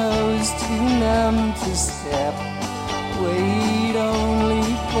toes too numb to step. Wait only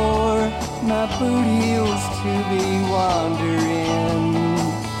for my boot heels to be wandering.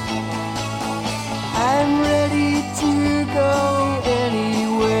 I'm ready to go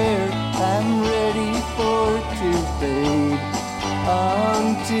anywhere. I'm ready for to fade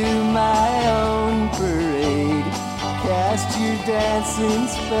onto my own parade. Cast your dancing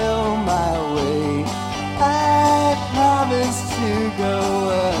spell my way. I promise to go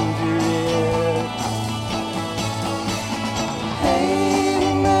under it. Hey,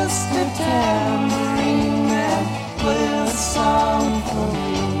 Mr. Tambourine Man, play a song for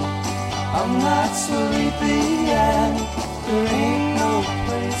me. I'm not sleepy and there ain't no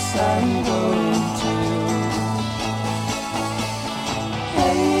place I'm going to.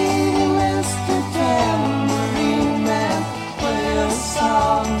 Hey, Mr. Tambourine Man, play a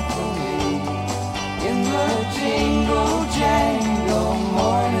song for me. In the jingle jangle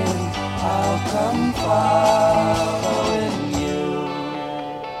morning, I'll come following you.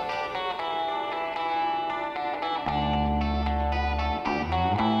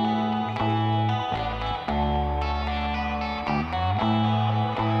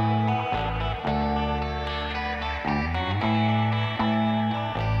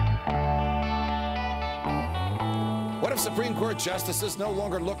 What if Supreme Court justices no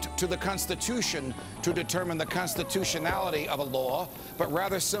longer looked to the Constitution to determine the constitutionality of a law, but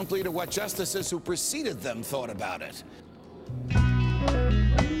rather simply to what justices who preceded them thought about it?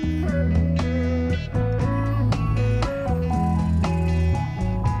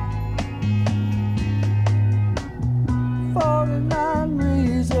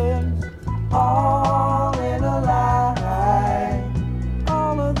 Reasons, all in a line,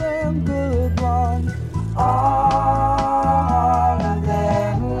 all of them good ones, all of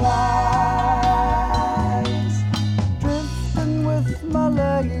them lies. Drifting with my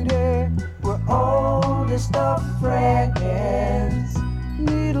lady, we're oldest of friends,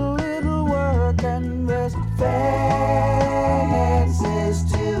 need a little work and rest, fences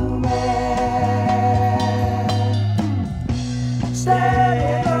to mend.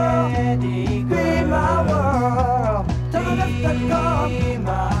 Steady, be my world. Till the lift come,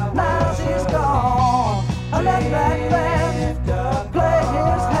 now she's gone. I let that man play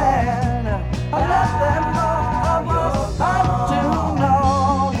his hand. I let them know I was up too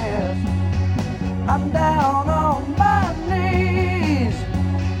long. Yes, I'm down on my knees.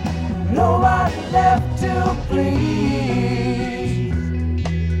 Nobody left to please.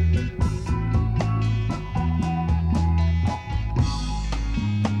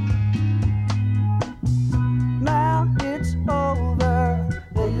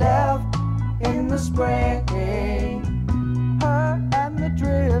 Spring, her and the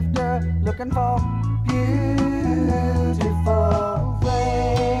drifter looking for beautiful things.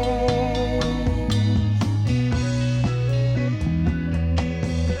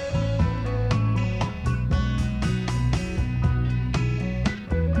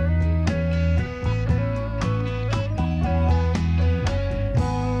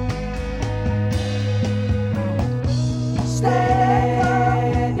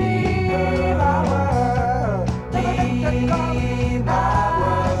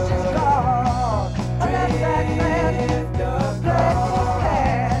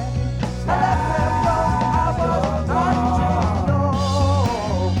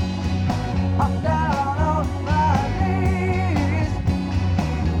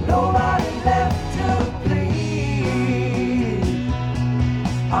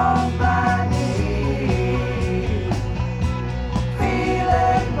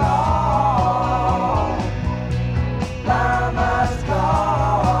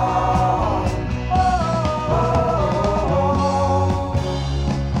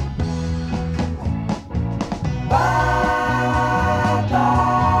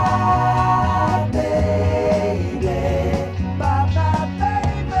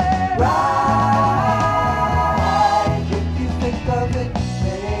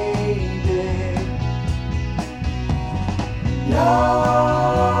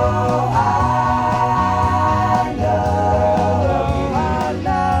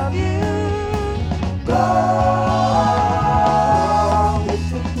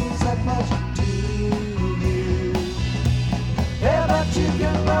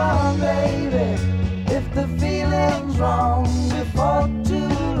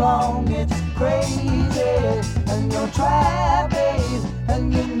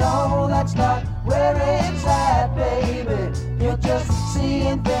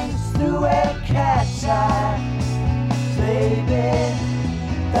 baby,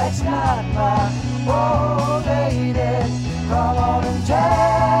 that's not my old lady. Come on and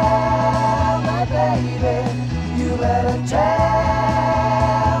tell me, baby, you better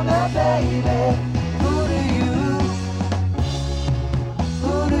tell me, baby, who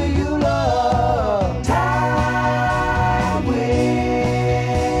do you love? Time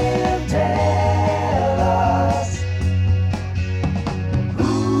will tell us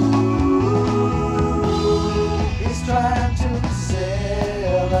who is trying to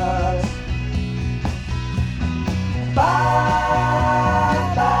sell us.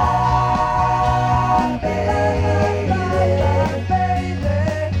 Bye, bye, baby,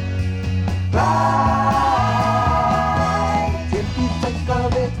 right, if you think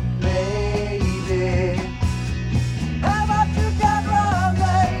of it, lady. How about you get wrong,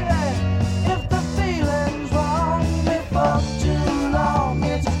 baby? If the feeling's wrong, before too long,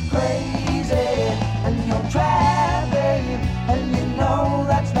 it's crazy. And you're trapped, babe, and you know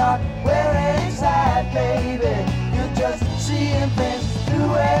that's not where it's at, baby. You're just seeing things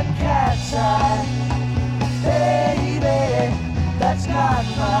through a cat's eye. Baby, that's not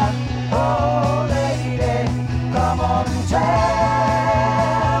my old lady. Come on and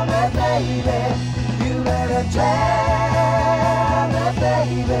tell me, baby, you better tell me,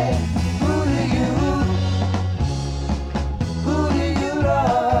 baby, who do you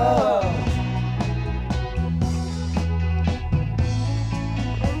love?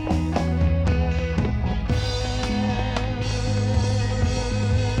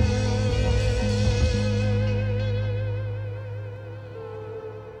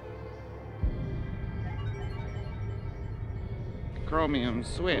 Chromium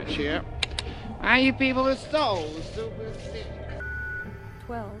switch here. Are you people are so superstitious?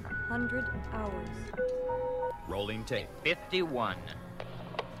 1,200 hours. Rolling tape 51.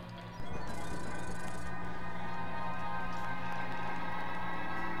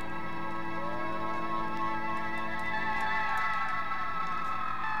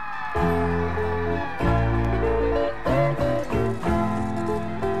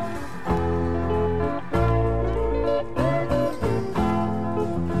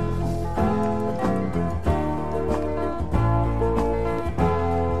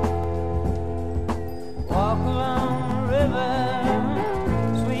 Walk along the river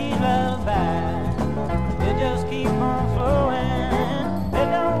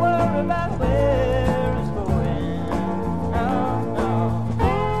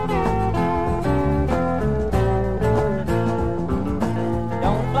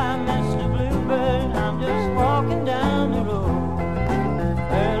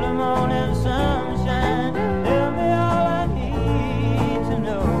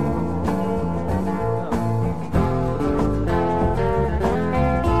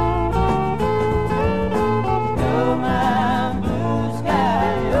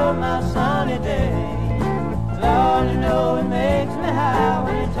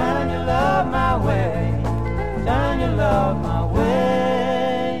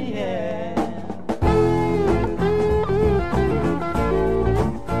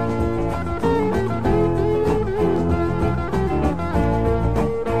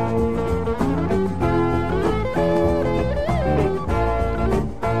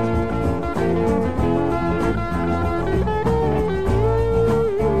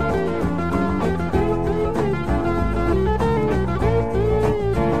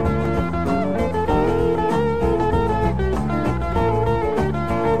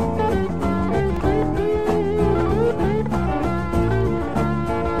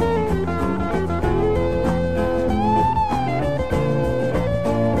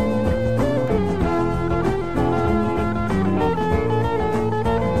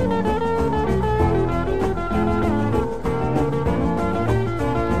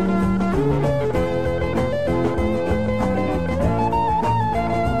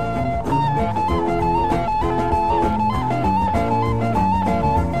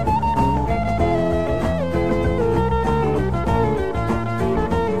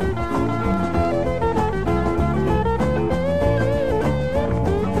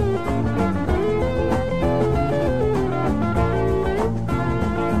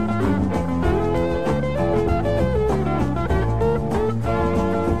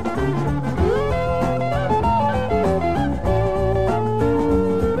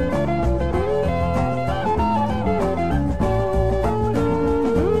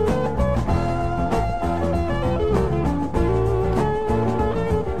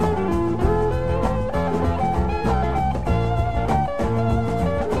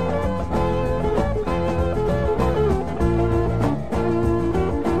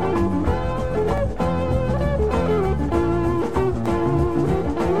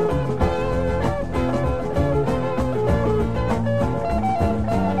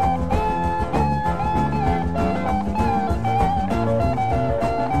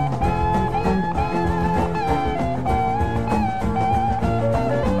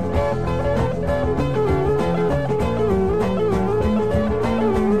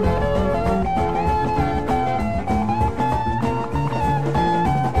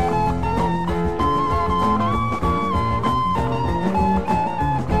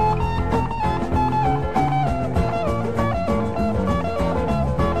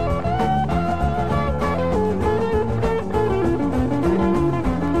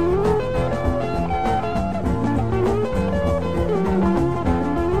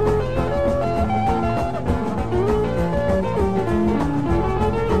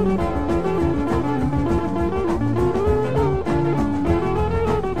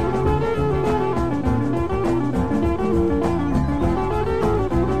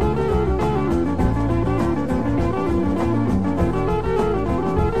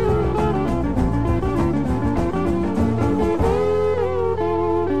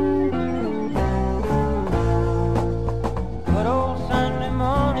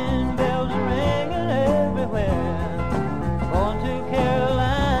morning bells are ringing everywhere. Going to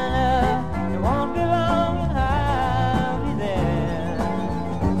Carolina, it won't be long and I'll be there.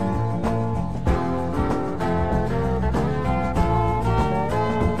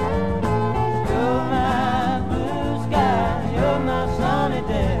 You're my blue sky, you're my sunny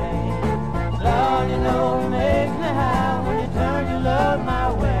day. Lord, you know it makes me high when you turn your love my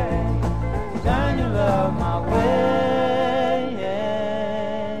way. Turn your love my way.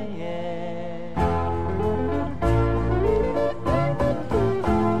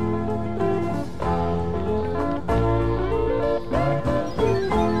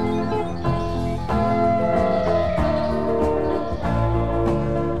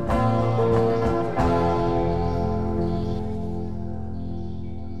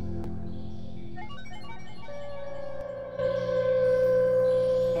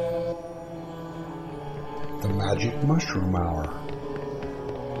 The Magic Mushroom Hour.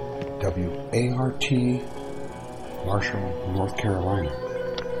 WART, Marshall, North Carolina.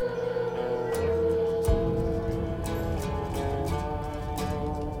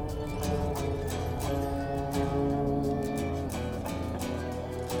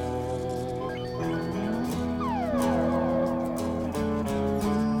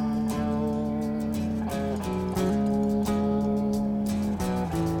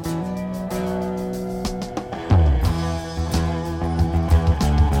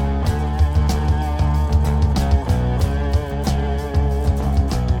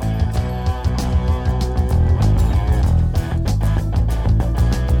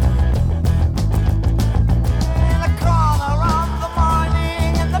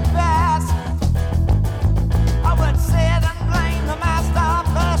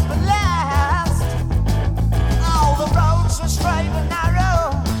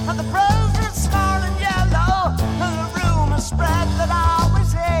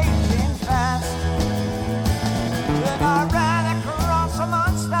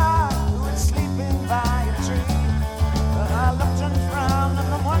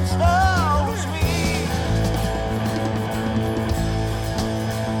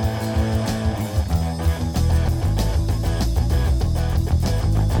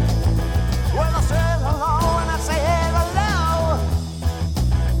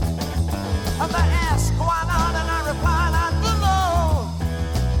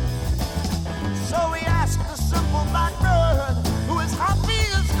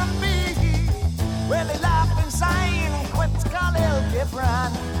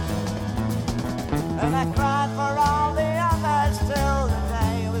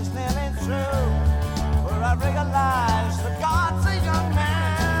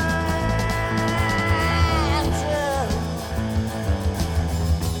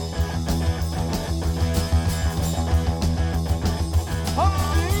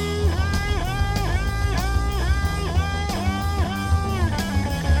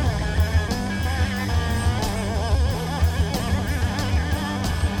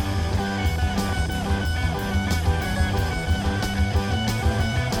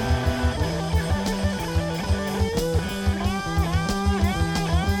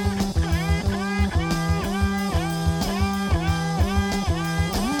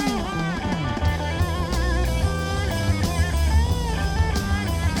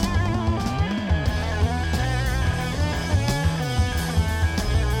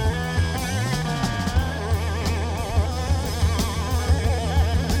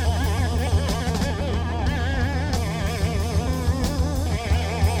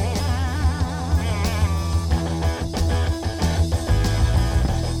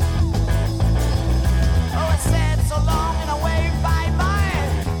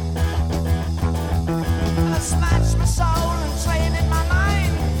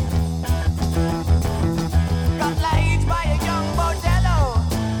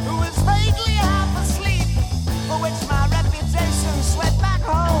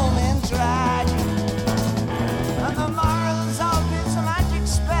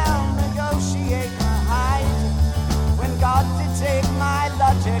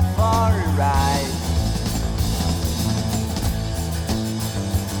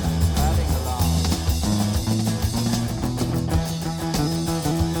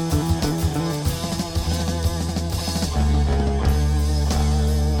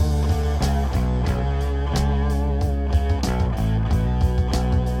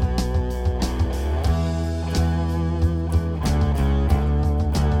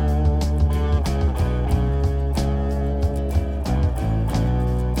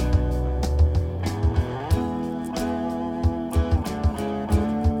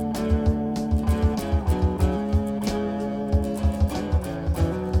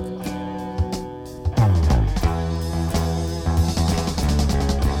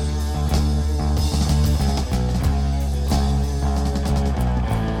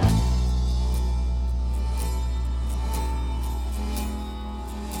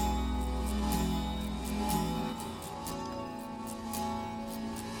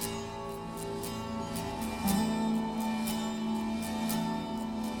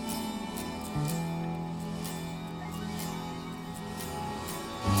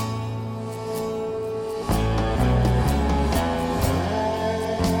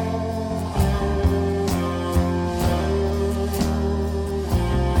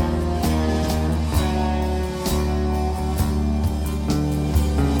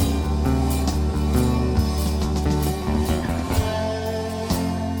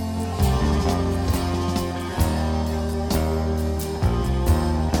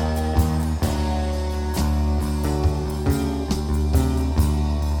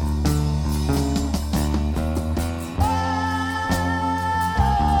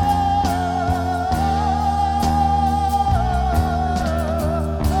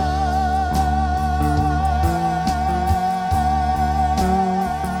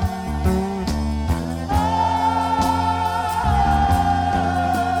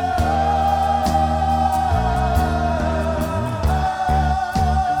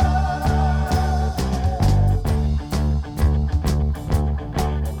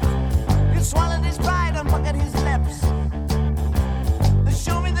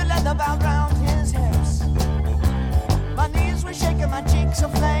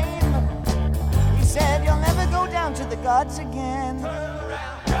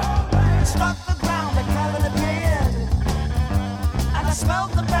 struck the ground, the cabin appeared, and I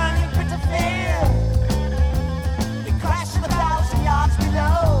smelled the burning pit of fear. We crashed 1,000 yards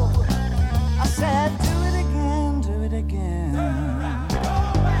below. I said, do it again, do it again.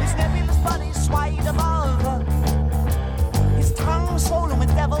 His nebulous body swayed above, his tongue swollen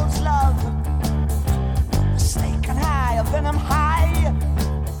with devil's love. A snake and high, a venom high.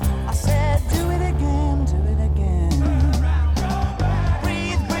 I said, do it again, do it again.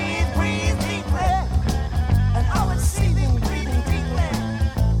 Breathe, breathe, breathe deeply. And I was seething, breathing deeply.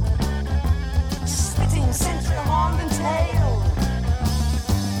 Spitting century horn and tail.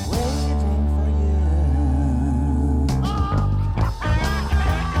 Waiting for you.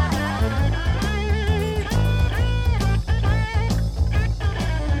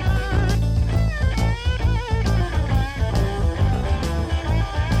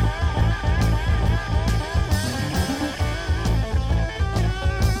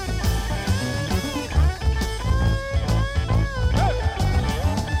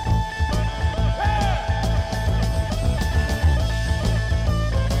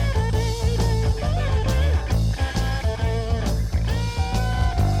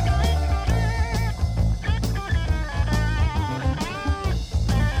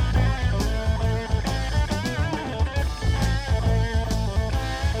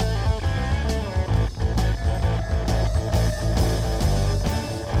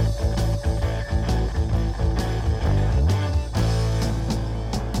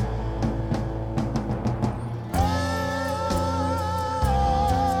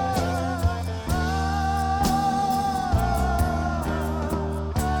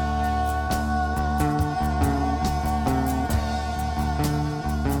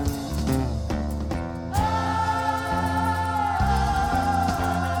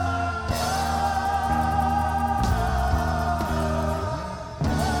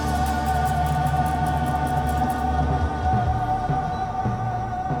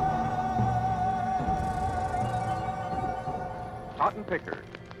 Cotton pickers,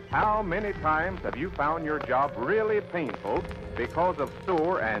 how many times have you found your job really painful because of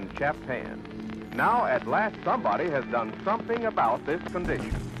sore and chapped hands? Now, at last, somebody has done something about this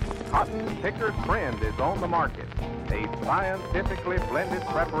condition. Cotton Picker's Friend is on the market. A scientifically blended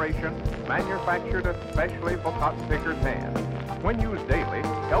preparation manufactured especially for cotton pickers' hands. When used daily,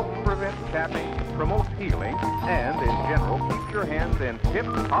 helps prevent chapping, promotes healing, and in general keeps your hands in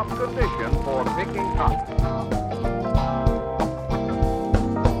tip-top condition for picking cotton.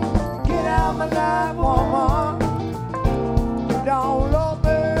 Get out my life, woman. You don't love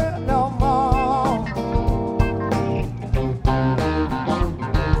me no more.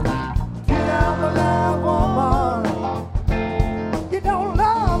 Get out my life, woman. You don't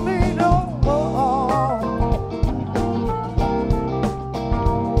love me no more.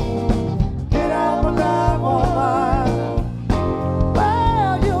 Get out my life, woman.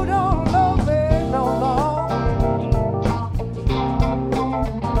 Well, you don't love me no more.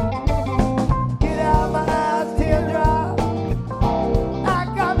 Get out my eyes, teardrop.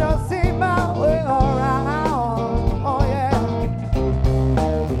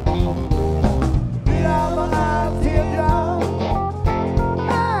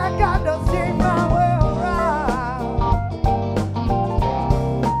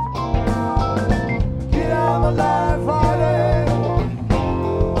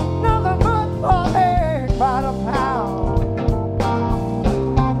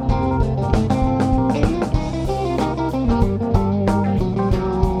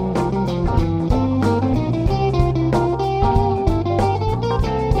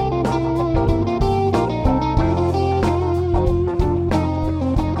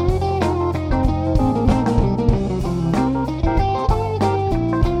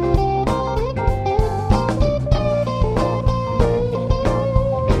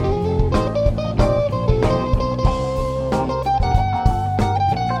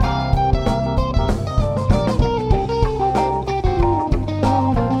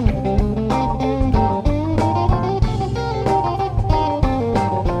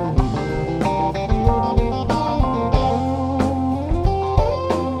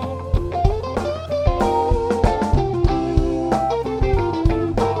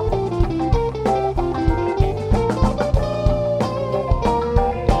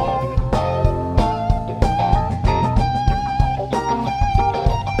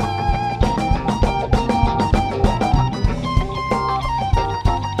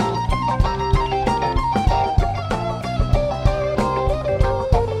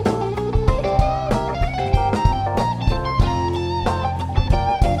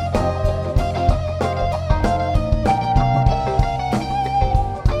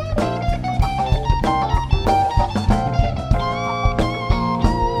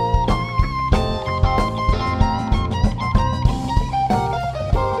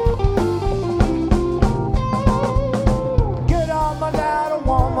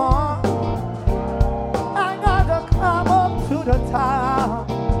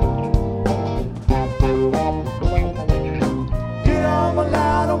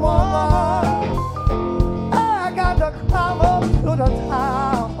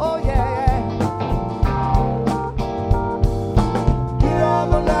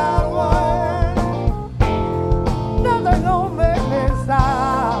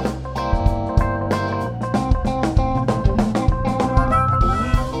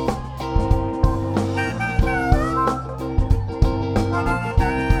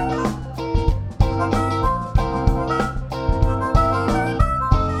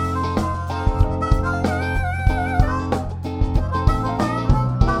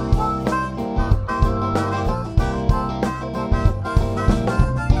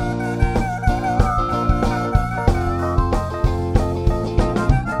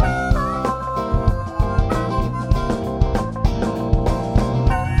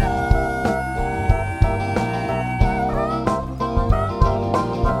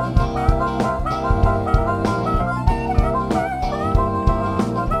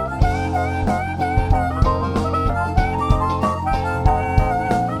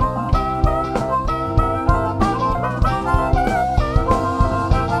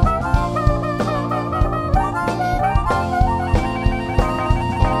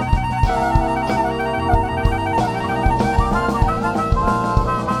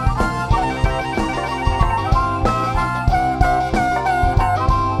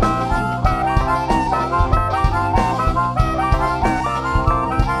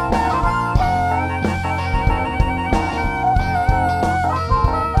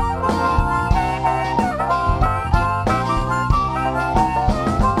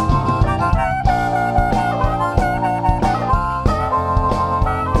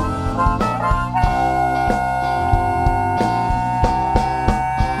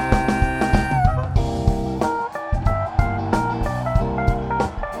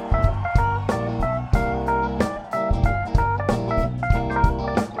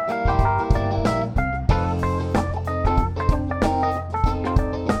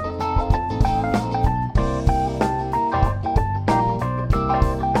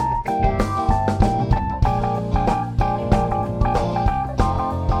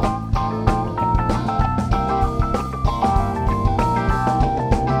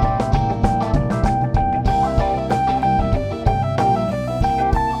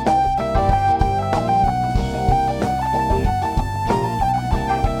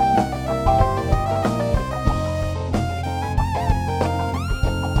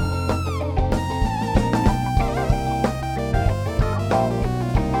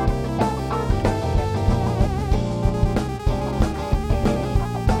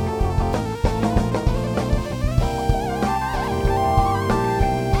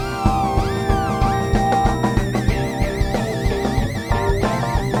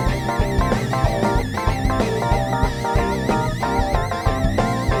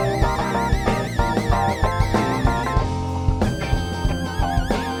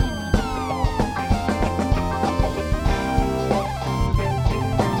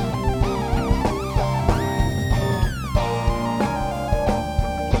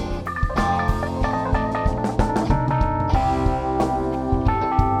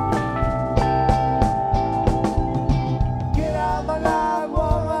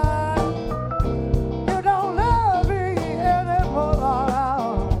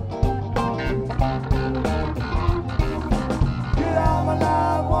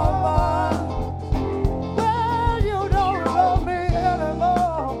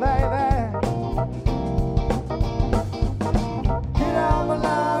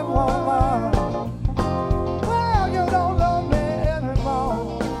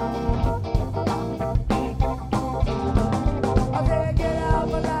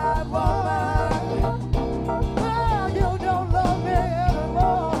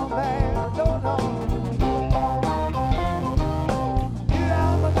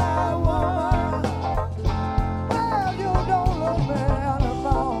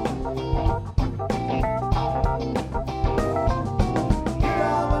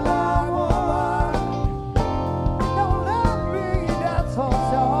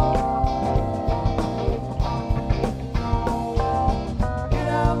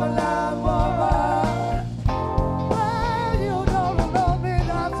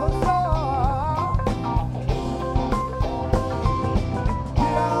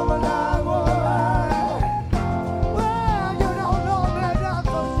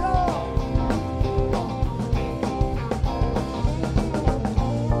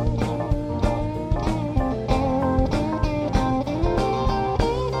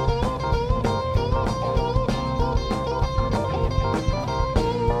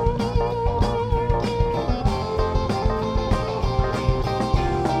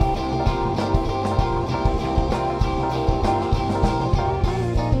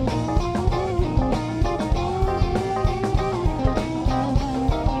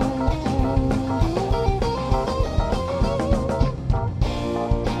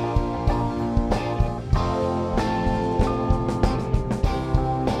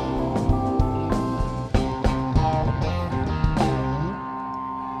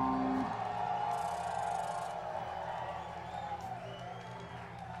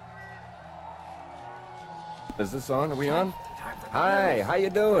 Is this on? Are we on? Hi, how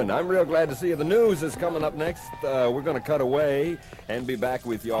you doing? I'm real glad to see you. The news is coming up next. We're going to cut away and be back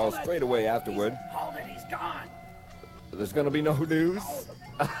with y'all straight away afterward. Hold it, he's gone. There's going to be no news?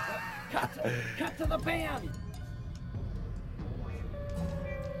 Cut to the band.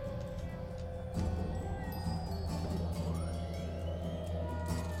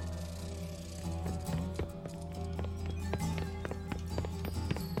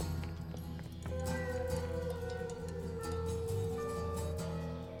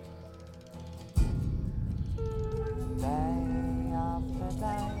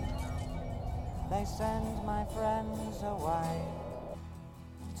 They send my friends away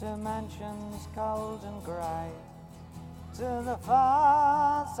to mansions cold and grey, to the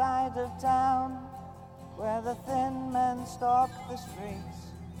far side of town, where the thin men stalk the streets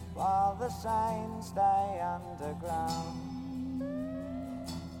while the sane stay underground.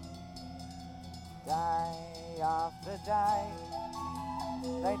 Day after day,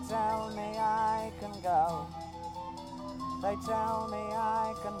 they tell me I can go, they tell me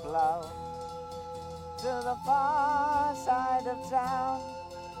I can blow to the far side of town,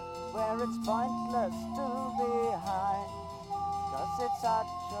 where it's pointless to be high, 'cause it's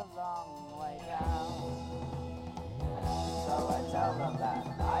such a long way down. So I tell them that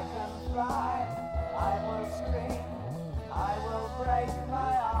I can fly, I will scream, I will break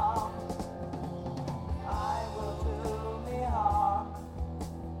my arm, I will do me harm.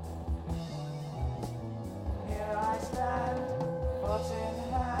 Here I stand, foot in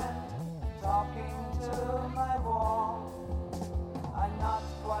hand, talking to my wall. I'm not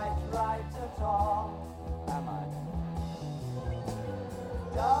quite right at all, am I?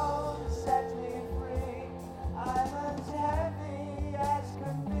 Don't set me free, I'm as heavy as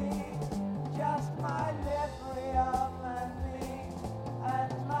can be, just my librium and me,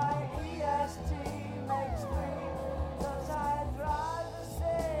 and my EST makes 3, 'cause I'd rather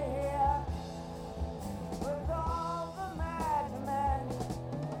stay here with all the madmen.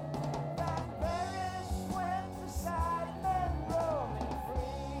 Beside men roaming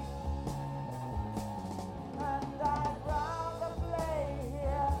free, and I'd rather play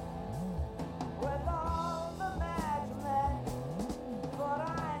here with all the madmen, but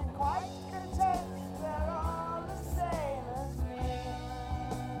I'm quite content they're all the same as me.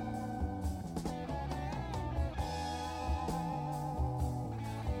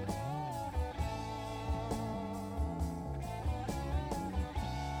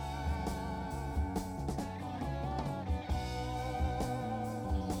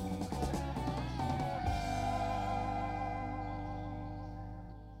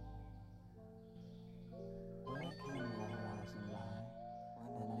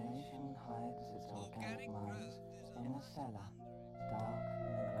 In a cellar, dark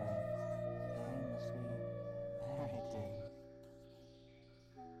and grey, they must be very dim.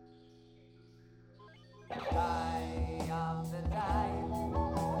 Day after day,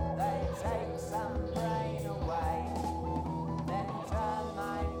 they take some brain away, then turn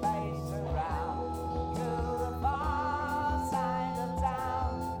my face around to the far side of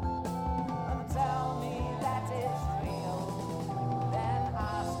town and tell me that it's real, then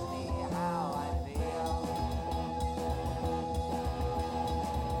ask me how I feel.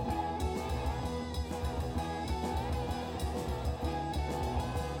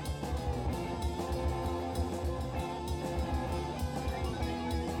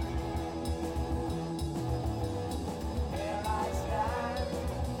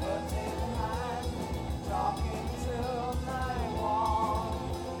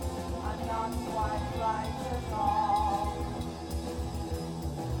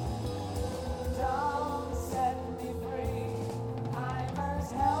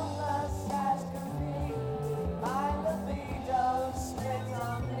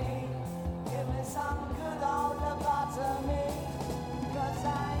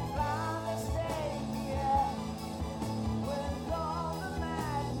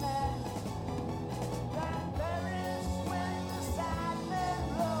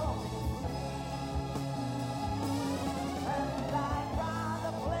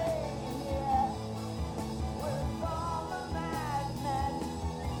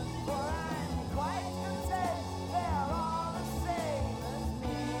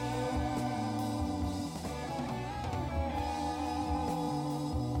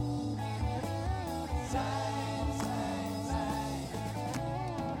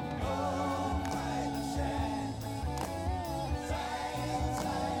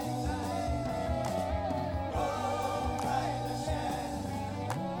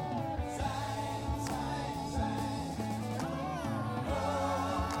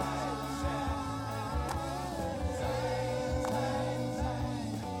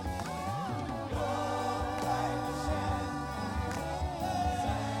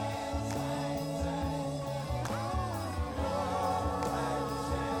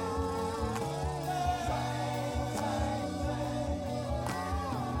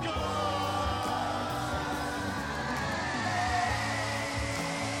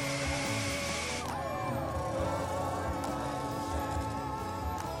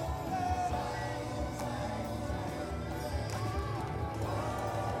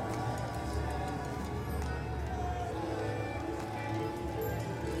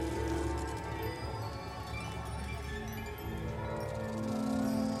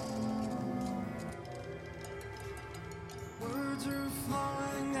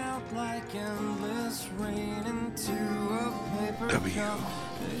 like endless rain into a paper cup.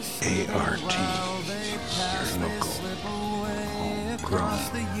 WART, your local, homegrown,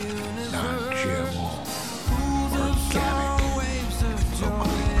 non-GMO, organic,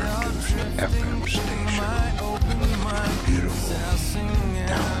 locally produced FM station in beautiful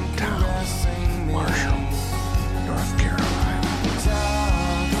downtown Marshall, North Carolina.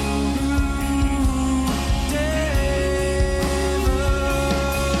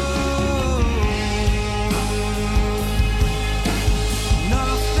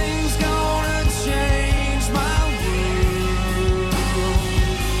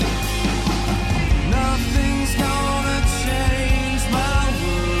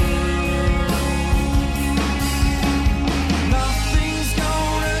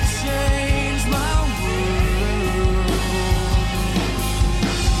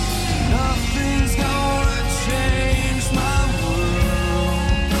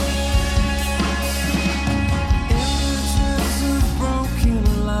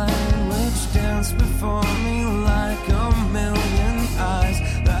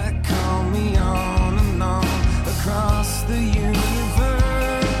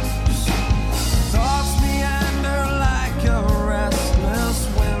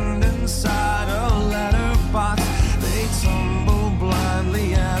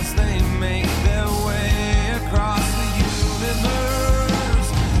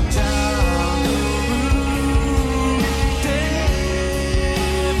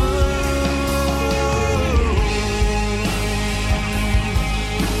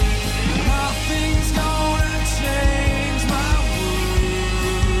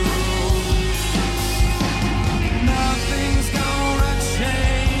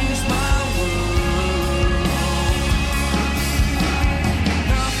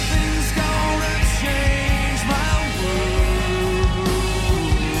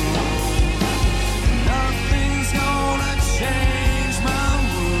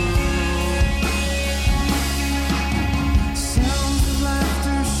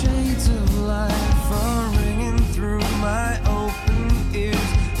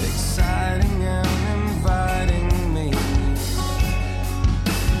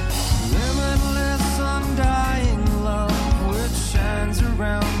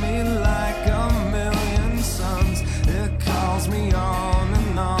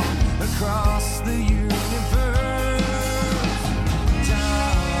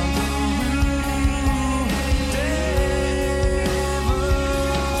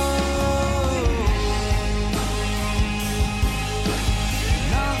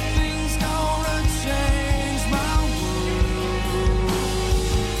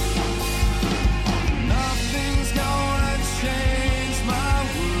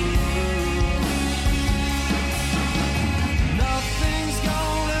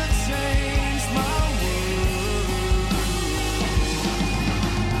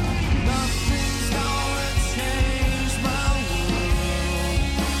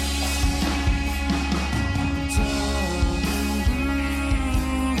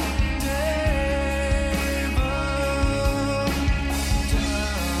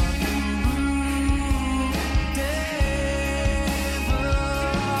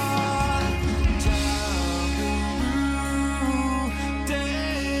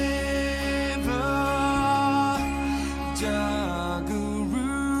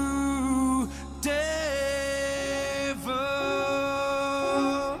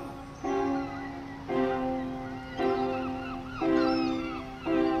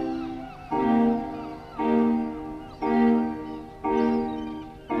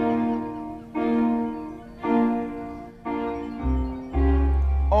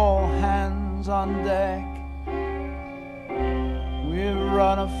 On deck, we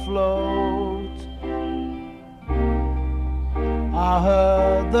run afloat. I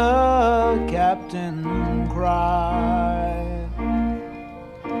heard the captain cry.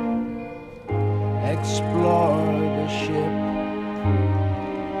 Explore the ship,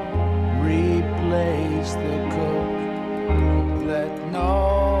 replace the cook, let no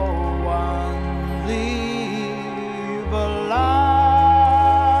one leave alive.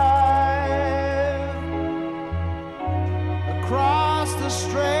 Across the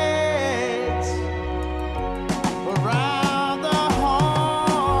straits, around the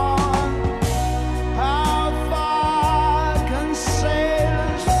horn, how far can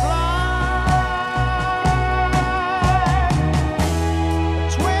sailors fly?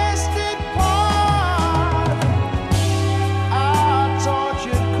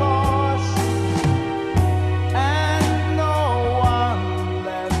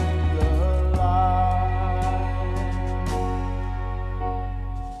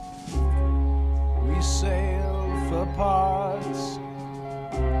 parts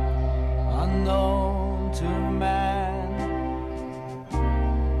unknown to man,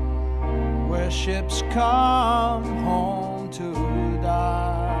 where ships come home to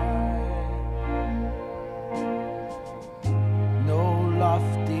die. No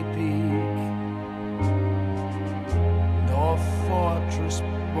lofty peak, nor fortress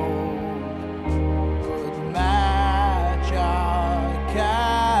bold could match our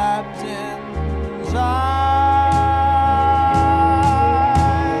captain's eye.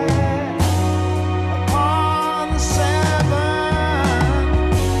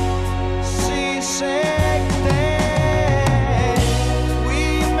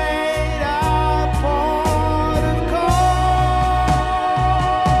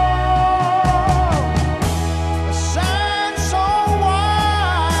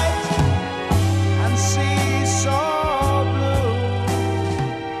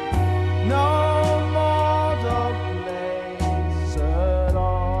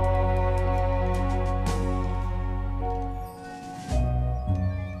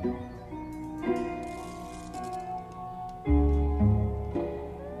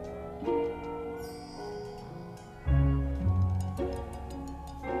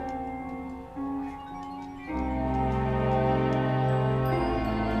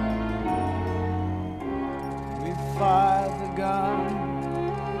 Fired the gun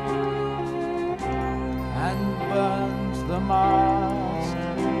and burned the mast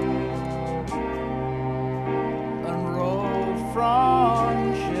and rowed from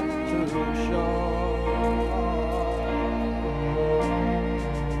ship to shore.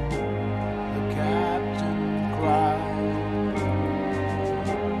 The captain cried,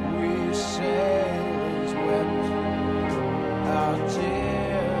 we sailors wept, our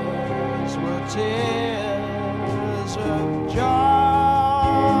tears were tears of joy.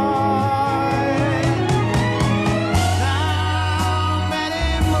 Now many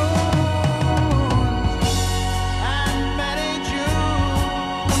moons and many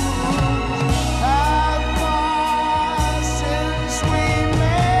Junes have passed since we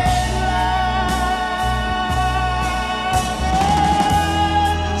made love.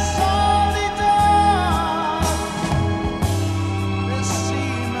 The salty dark, the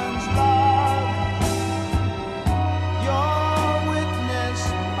seaman's log, your witness,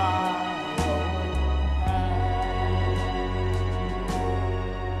 my old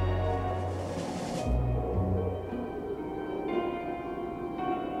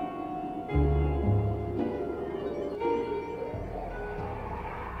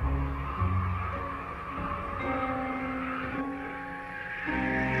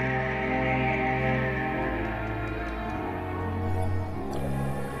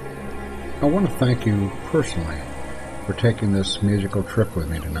I want to thank you personally for taking this musical trip with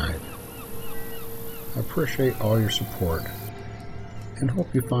me tonight. I appreciate all your support and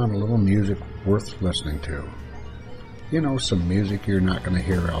hope you found a little music worth listening to. You know, some music you're not going to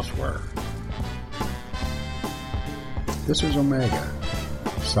hear elsewhere. This is Omega,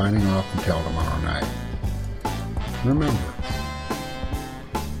 signing off until tomorrow night. Remember,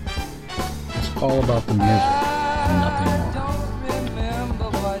 it's all about the music and nothing more. remember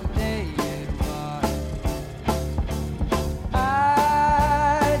what day it was.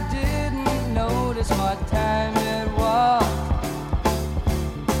 I didn't notice what time it was.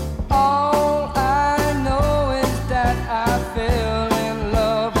 All I know is that I fell in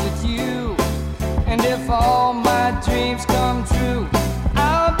love with you. And if all my dreams come true,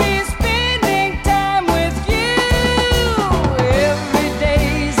 I'll be spending time with you. Every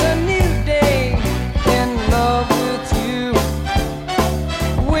day's a new day in love with you.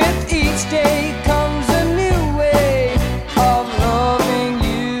 With each day comes a new way of loving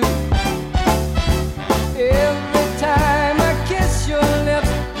you. Every time I kiss your lips,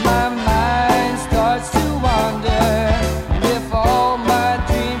 my mind starts to wander. And if all my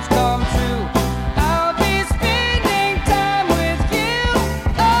dreams come true, I'll be spending time with you.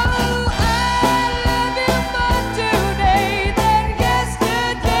 Oh, I love you more today than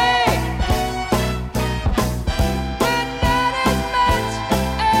yesterday, but not as much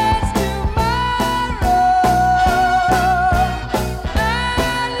as tomorrow. I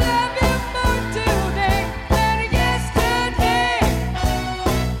love you more today than yesterday,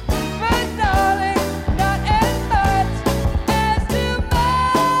 but darling, not as much as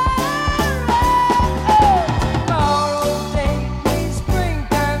tomorrow. Tomorrow take me,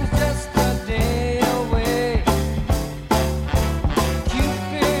 springtime's just a day away.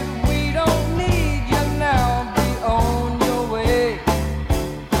 Cupid, we don't need you now, be on your way.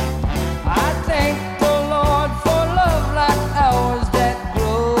 I thank the Lord for love like ours that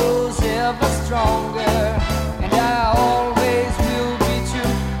grows ever stronger.